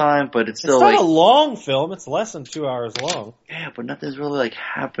the whole time, but it's still not a long film. It's less than 2 hours long. Yeah, but nothing's really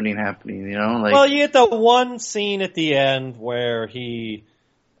happening. Well, you get the one scene at the end where he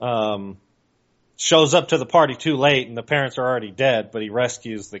shows up to the party too late, and the parents are already dead, but he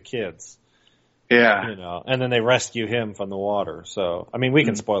rescues the kids. Yeah. And then they rescue him from the water. So, I mean, we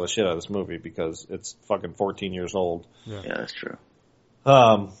can spoil the shit out of this movie because it's fucking 14 years old. Yeah, that's true.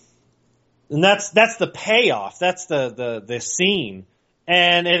 And that's the payoff. That's the scene.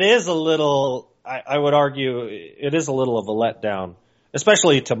 And it is a little, I would argue, it is a little of a letdown,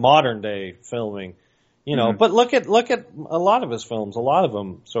 especially to modern day filming, but look at a lot of his films. A lot of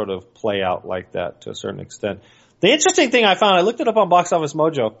them sort of play out like that to a certain extent. The interesting thing I found, I looked it up on Box Office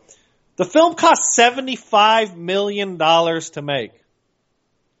Mojo. The film cost $75 million to make.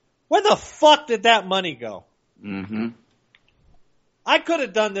 Where the fuck did that money go? Mm-hmm. I could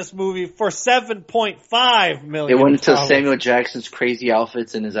have done this movie for $7.5 million. It went into Samuel Jackson's crazy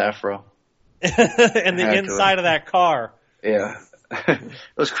outfits and his afro. And the inside of that car. Yeah. It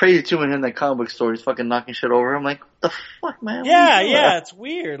was crazy too when he in that comic book store, he's fucking knocking shit over. I'm like, what the fuck, man? Yeah, it's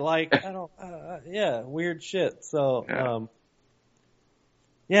weird. Like, I don't, weird shit. So,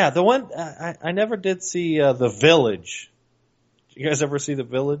 the one, I never did see, The Village. Did you guys ever see The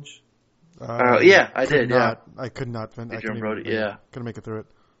Village? Yeah, I did. Yeah, I could not. Couldn't make it through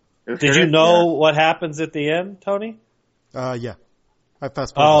it. Did you know what happens at the end, Tony? Yeah, I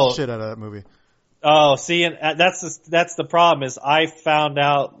fast-forwarded the shit out of that movie. Oh, see, and that's the problem is I found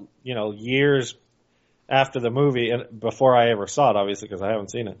out, years after the movie and before I ever saw it, obviously, because I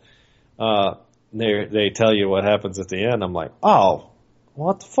haven't seen it. They tell you what happens at the end. I'm like, oh,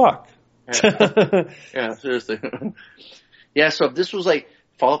 what the fuck? Yeah, seriously. Yeah, so if this was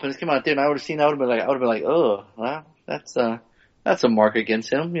follow up and this came out there and I would have seen that, I would have been like, oh, well, that's a mark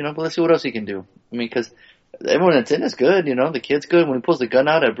against him, but let's see what else he can do. I mean, because everyone that's in is good, the kid's good. When he pulls the gun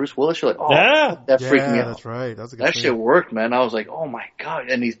out at Bruce Willis, you're like, oh, yeah. That freaked me out. That's right. That shit worked, man. I was like, oh my God.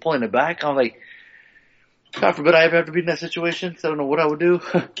 And he's pulling it back. I'm like, God forbid I ever have to be in that situation because I don't know what I would do.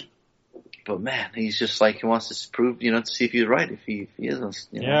 But man, he's just he wants to prove, to see if he's right, if he isn't,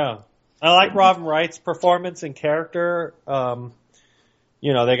 Yeah. I like Robin Wright's performance and character.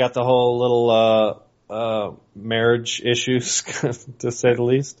 They got the whole little marriage issues, to say the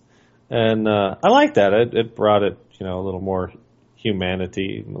least. And I like that. It brought it, a little more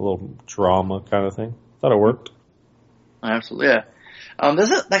humanity, a little drama kind of thing. Thought it worked. Absolutely, yeah.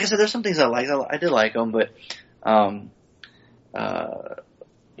 Like I said, there's some things I like. I did like them, but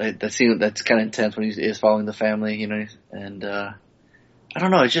that scene that's kind of intense when he is following the family, and I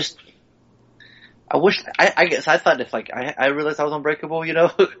don't know. It's just I wish. I guess I thought if I realized I was unbreakable,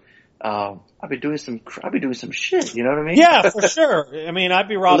 I'd be doing some shit. You know what I mean? Yeah, for sure. I mean, I'd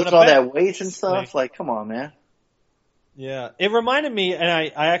be robbing all that weight and stuff. Like, come on, man. Yeah, it reminded me, and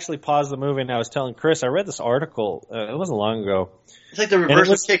I actually paused the movie and I was telling Chris, I read this article, it wasn't long ago. It's like the reverse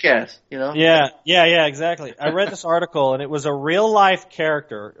of Kick-Ass, you know? Yeah, exactly. I read this article and it was a real life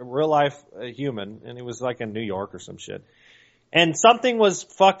character, a real life human, and he was like in New York or some shit. And something was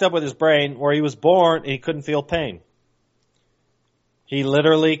fucked up with his brain where he was born and he couldn't feel pain. He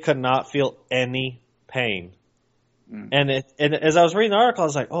literally could not feel any pain. And as I was reading the article, I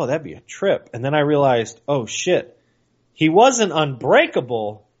was like, oh, that'd be a trip. And then I realized, oh shit, he wasn't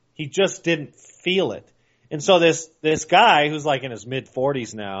unbreakable. He just didn't feel it. And so this guy who's like in his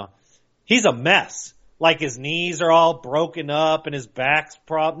mid-40s now, he's a mess. Like his knees are all broken up and his back's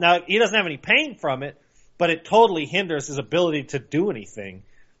now he doesn't have any pain from it, but it totally hinders his ability to do anything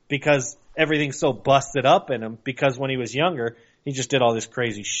because everything's so busted up in him because when he was younger, he just did all this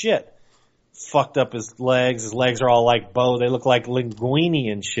crazy shit. Fucked up his legs. His legs are all like bow. They look like linguini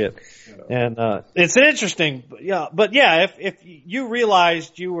and shit. And it's interesting. If you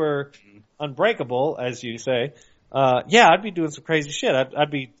realized you were unbreakable, as you say, I'd be doing some crazy shit. I'd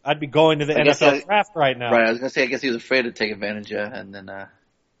be going to the NFL draft right now. Right. I was gonna say, I guess he was afraid to take advantage of, and then.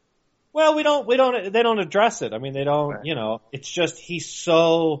 Well, they don't address it. I mean, they don't. Right. It's just he's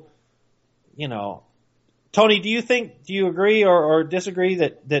so. Tony, do you agree or disagree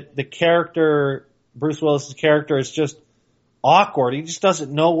that the character, Bruce Willis's character, is just awkward? He just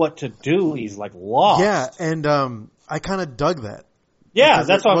doesn't know what to do. He's like lost. Yeah, and I kind of dug that. Yeah,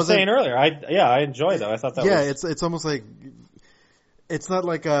 that's what I was saying earlier. I enjoyed that. I thought that. Yeah, it's almost like it's not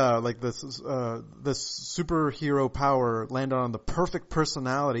like this superhero power landed on the perfect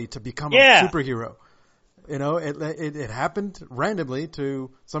personality to become a superhero. It happened randomly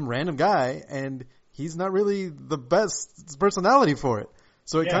to some random guy, and he's not really the best personality for it.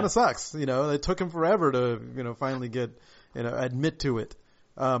 So it kind of sucks. It took him forever to, finally get, admit to it,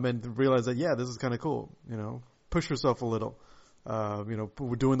 and realize that, this is kind of cool. Push yourself a little,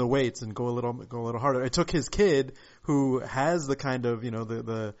 doing the weights and go a little harder. It took his kid who has the kind of,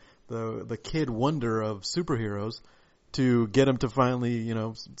 the kid wonder of superheroes to get him to finally,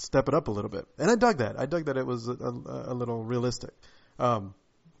 step it up a little bit. And I dug that. I dug that it was a little realistic. Of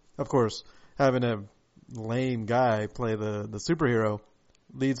course, having a lame guy play the superhero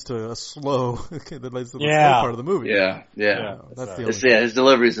leads to a slow that leads to the slow part of the movie. Yeah. That's the his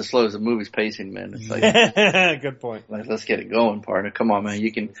delivery is as slow as the movie's pacing, man. It's like good point. Like, let's get it going, partner. Come on, man.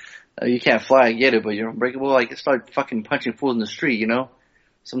 You can't fly, I get it, but you're unbreakable. Like, start fucking punching fools in the street,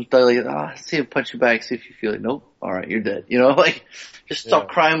 Some like, see him punch you back, see if you feel it. Nope. All right, you're dead. Just stop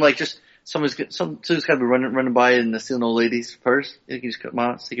crying. Like, just someone's got to be running by and stealing old lady's purse. You can just come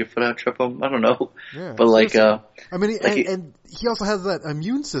out, stick your foot out, trip them. I don't know. Yeah, but like, and he also has that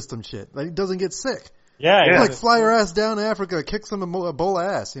immune system shit. Like, he doesn't get sick. Yeah. Like, fly your ass down to Africa, kick some a bowl of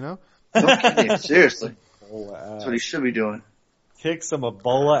ass. No kidding, seriously. That's what he should be doing. Kick some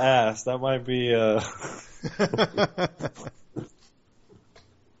Ebola ass. That might be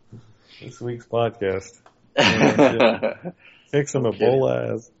this week's podcast. Kick some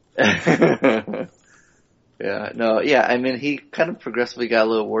Ebola ass. I mean, he kind of progressively got a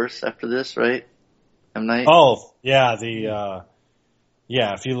little worse after this, right? M. Night? Oh, yeah,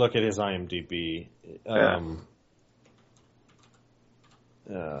 if you look at his IMDb,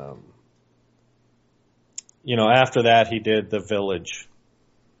 after that he did The Village.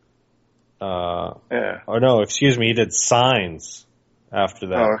 Or no, excuse me, he did Signs after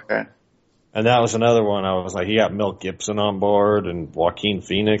that. Oh, okay. And that was another one. I was like, he got Mel Gibson on board and Joaquin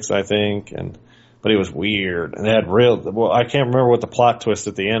Phoenix, I think, but it was weird. And they had I can't remember what the plot twist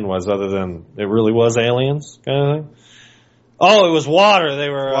at the end was, other than it really was aliens kind of thing. Oh, it was water. They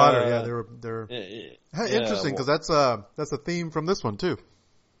were water. They were. Interesting, because that's a theme from this one too.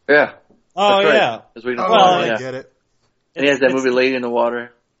 Yeah. Oh, right. Yeah. I get it. And he has that movie Lady in the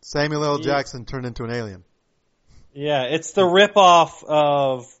Water. Samuel L. Jackson turned into an alien. Yeah, it's the ripoff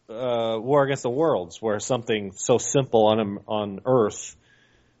of War Against the Worlds, where something so simple on Earth,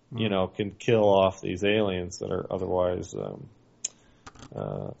 can kill off these aliens that are otherwise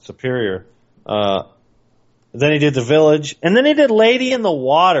superior. Then he did The Village, and then he did Lady in the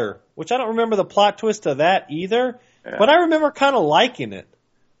Water, which I don't remember the plot twist of that either, but I remember kind of liking it.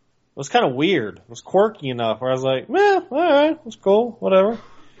 It was kind of weird. It was quirky enough where I was like, all right, it's cool, whatever.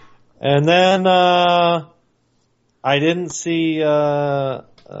 And then I didn't see The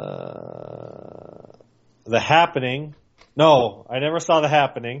Happening. No, I never saw The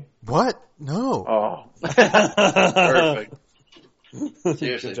Happening. What? No. Oh. Perfect.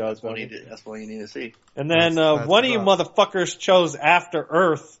 Seriously, Good job, that's what you need to see. And then that's one of you motherfuckers chose After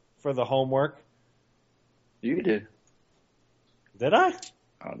Earth for the homework. You did. Did I?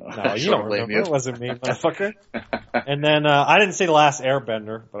 I don't know. No, you don't remember. It wasn't me, motherfucker. And then I didn't see The Last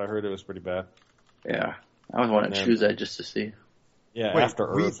Airbender, but I heard it was pretty bad. Yeah. I was wanting to choose that just to see. Yeah, After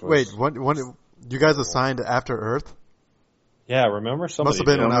Earth. You guys assigned After Earth? Yeah, remember? Somebody must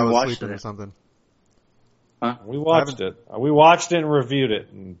have been when I was sleeping or something. Huh? We watched it. We watched it and reviewed it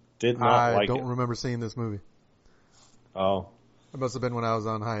and did not like it. I don't remember seeing this movie. Oh. It must have been when I was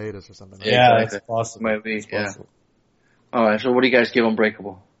on hiatus or something. Yeah, exactly. It's possible. Maybe, yeah. Alright, so what do you guys give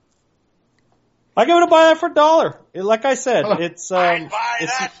Unbreakable? I give it a buy that for $1. Like I said, it's I'd buy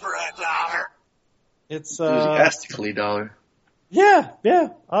that for $1. It's enthusiastically $1. Yeah,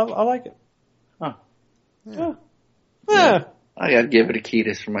 I like it. Huh. Yeah. I gotta give it a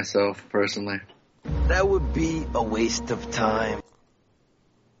Ketis for myself, personally. That would be a waste of time.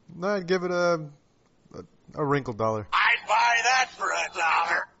 No, I'd give it a wrinkled $1. I'd buy that for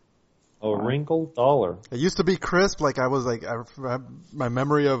 $1. A wrinkled $1. It used to be crisp. Like my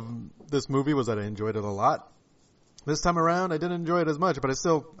memory of this movie was that I enjoyed it a lot. This time around, I didn't enjoy it as much, but I'm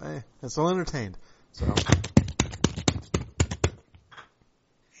still entertained. So.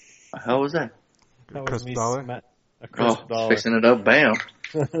 The hell was that? That crisp was $1. A crisp $1. Fixing it up, bam.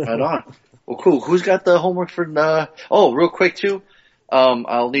 Right on. Well, cool. Who's got the homework for? Real quick too.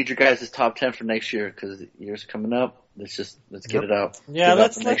 I'll need your guys' top 10 for next year because the year's coming up. Let's get it out. Yeah,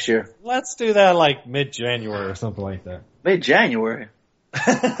 next year. Let's do that like mid-January or something like that. Mid-January.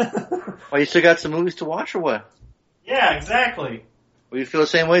 Well, you still got some movies to watch or what? Yeah, exactly. Well, you feel the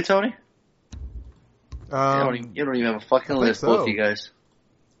same way, Tony? You don't even have a fucking list, so. both of you guys.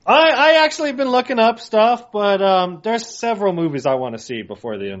 I actually have been looking up stuff, but there's several movies I want to see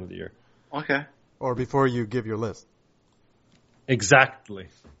before the end of the year. Okay. Or before you give your list. Exactly.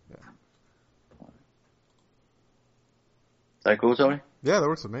 Yeah. Is that cool, Tony? Yeah, that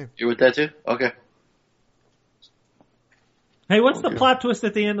works with me. You with that too? Okay. Hey, what's the plot twist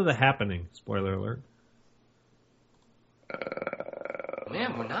at the end of The Happening? Spoiler alert.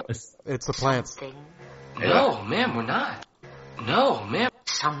 Man, we're not. It's the plants. No, man, we're not. No, man.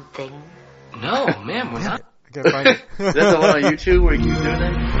 Something. No, man, we're not. I can't find it. Is that the one on YouTube where you keep doing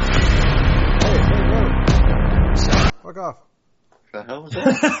that? Hey, fuck off. What the hell was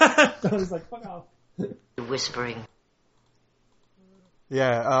that? I was like, fuck off. Whispering.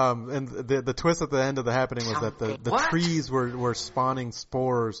 Yeah, and the twist at the end of The Happening was that the What? trees were spawning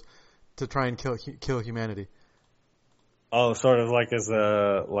spores to try and kill humanity. Oh, sort of like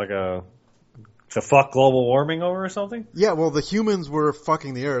to fuck global warming over or something? Yeah, well, the humans were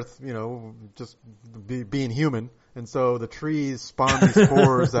fucking the earth, just being human, and so the trees spawned these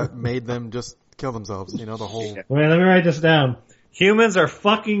spores that made them just kill themselves. The whole. Wait, let me write this down. Humans are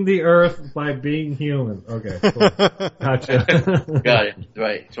fucking the earth by being human. Okay, cool. Gotcha. Got it.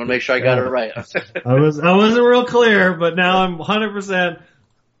 Right. Just want to make sure I got it right. I wasn't real clear, but now I'm 100%.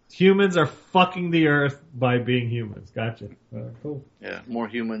 Humans are fucking the earth by being humans. Gotcha. Cool. Yeah, more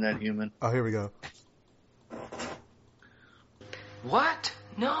human than human. Oh, here we go. What?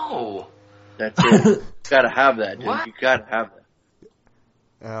 No. That's it. You gotta have that, dude. What? You gotta have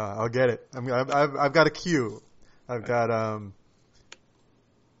that. I'll get it. I've got a cue. I've got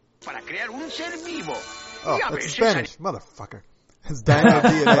Para crear un ser vivo. Oh, it's in Spanish, motherfucker. It's Dino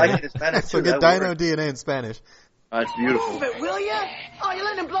DNA. I like it in Spanish So too. get That Dino works. DNA in Spanish. That's beautiful. Move it, will ya? Oh, you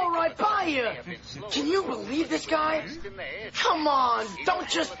let him blow right by you. Can you believe this guy? Come on, don't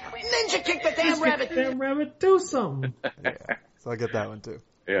just ninja kick the damn rabbit. Damn rabbit, do something. Yeah. So I'll get that one too.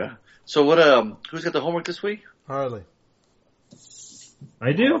 Yeah. So what? Who's got the homework this week? Harley.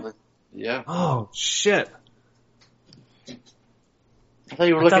 I do? Yeah. Oh, shit. I thought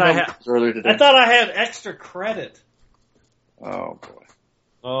you were looking thought I at numbers earlier today. I thought I had extra credit. Oh boy.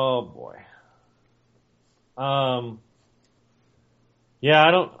 Oh, boy. Yeah,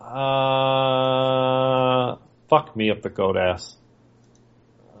 I don't, fuck me up the goat ass.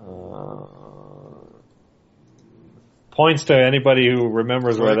 Points to anybody who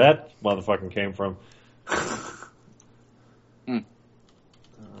remembers where that motherfucking came from.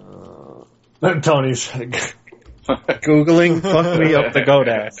 Tony's Googling fuck me up the goat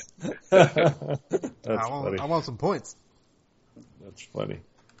ass. That's funny. I want some points. That's funny.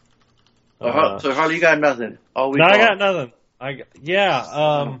 So Harley, you got nothing. All week No, I long. got nothing.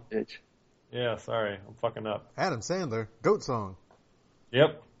 Bitch. Yeah, sorry. I'm fucking up. Adam Sandler, Goat Song.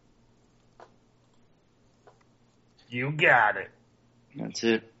 Yep. You got it. That's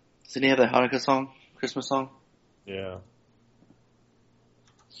it. Didn't he have that Hanukkah song? Christmas song? Yeah.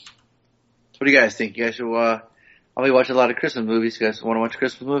 So what do you guys think? You guys should, I'll be watching a lot of Christmas movies. You guys want to watch a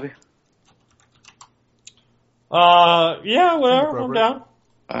Christmas movie? Yeah, whatever. I'm down.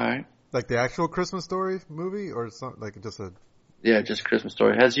 Alright. Like the actual Christmas Story movie, or something like just a Yeah, just Christmas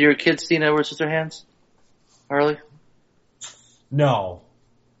Story. Has your kid seen Edward Scissorhands, Harley? No.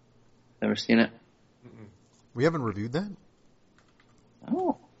 Never seen it? We haven't reviewed that?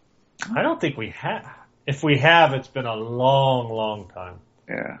 Oh. I don't think we have. If we have, it's been a long, long time.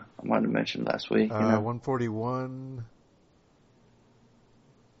 Yeah, I might have mentioned last week. 141.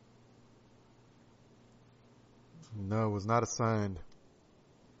 No, it was not assigned.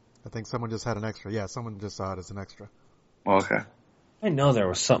 I think someone just had an extra. Yeah, someone just saw it as an extra. Okay. I know there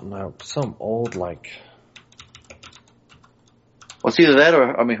was something out, some old like. Well, it's either that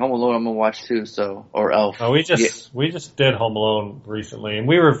or Home Alone. I'm gonna watch too. So or Elf. Oh, we just did Home Alone recently, and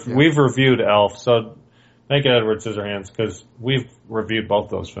we've reviewed Elf. So make it Edward Scissorhands because we've reviewed both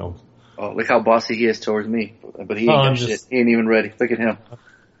those films. Oh, look how bossy he is towards me. But he ain't shit. He ain't even ready. Look at him.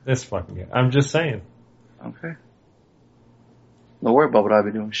 This fucking guy. I'm just saying. Okay. Don't worry about what I've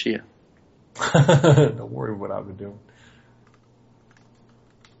been doing. Shit. Don't worry what I've been doing.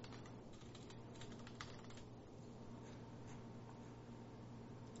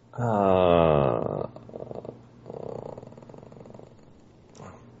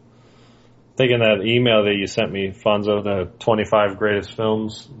 Thinking that email that you sent me, Fonzo, the 25 greatest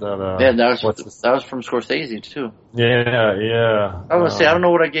films that. Yeah, that was from Scorsese too. Yeah. I was gonna say I don't know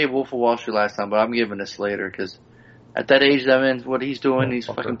what I gave Wolf of Wall Street last time, but I'm giving this later because at that age that I'm in, what he's doing, he's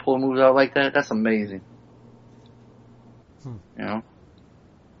fucking pulling moves out like that. That's amazing. You know.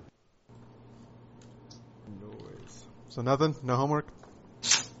 So nothing? No homework?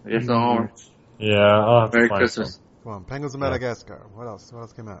 Yes, no homework. Yeah, I'll have Merry to find Christmas. some. Come on, Penguins of Madagascar. What else? What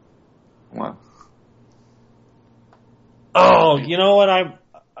else came out? Wow. Oh, you know what? I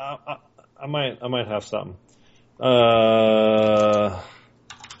might have something. All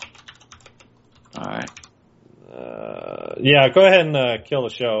right. Yeah, go ahead and kill the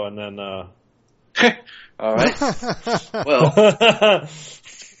show, and then. All right. Well,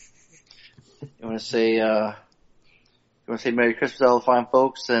 you want to say Merry Christmas, all the fine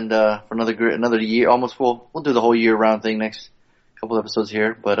folks, and for another year, almost we'll do the whole year round thing next couple episodes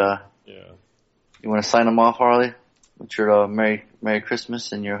here. But yeah, you want to sign them off, Harley? With your Merry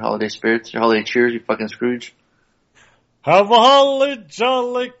Christmas and your holiday spirits, your holiday cheers, you fucking Scrooge. Have a holly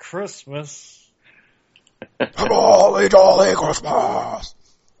jolly Christmas. Have a holly jolly Christmas.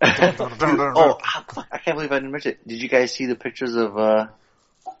 Oh, I can't believe I didn't mention it. Did you guys see the pictures of, or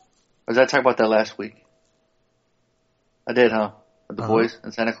did I talk about that last week? I did, huh? With the boys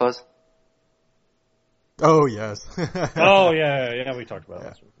and Santa Claus? Oh, yes. Oh, yeah, we talked about it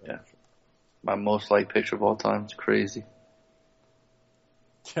last week. Yeah. My most liked picture of all time. It's crazy.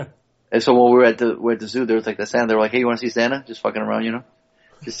 And so when we were at the zoo, there was like the Santa. They were like, hey, you want to see Santa? Just fucking around, you know?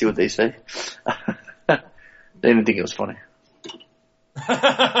 Just see what they say. They didn't think it was funny.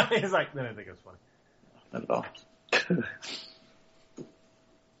 He's like, they didn't think it was funny. Not at all.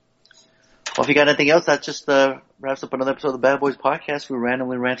 Well, if you got anything else, that just wraps up another episode of the Bad Boys Podcast. We're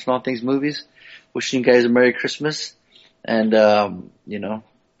randomly ranting all things movies. Wishing you guys a Merry Christmas. And, you know,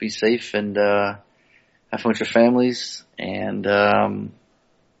 be safe and have fun with your families. And,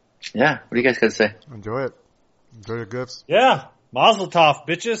 yeah, what do you guys got to say? Enjoy it. Enjoy your gifts. Yeah, Mazel Tov,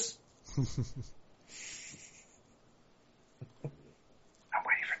 bitches. I'm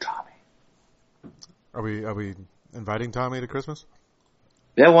waiting for Tommy. Are we inviting Tommy to Christmas?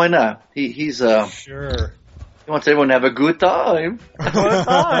 Yeah, why not? He's sure. He wants everyone to have a good time.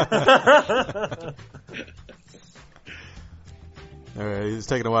 All right, he's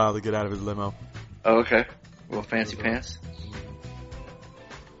taking a while to get out of his limo. Oh, okay. Little fancy pants.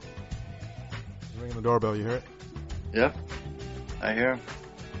 Ringing the doorbell, you hear it? Yep. I hear him.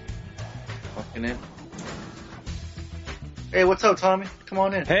 Walking in. Hey, what's up, Tommy? Come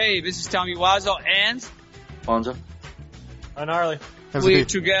on in. Hey, this is Tommy Wiseau and Fonzo. And Harley. We're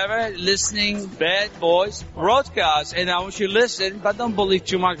together listening Bad Boys broadcast, and I want you to listen, but don't believe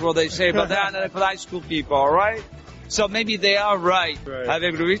too much what they say, but they're not high school people, alright? So maybe they are right. Have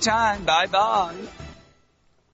a great time. Bye-bye.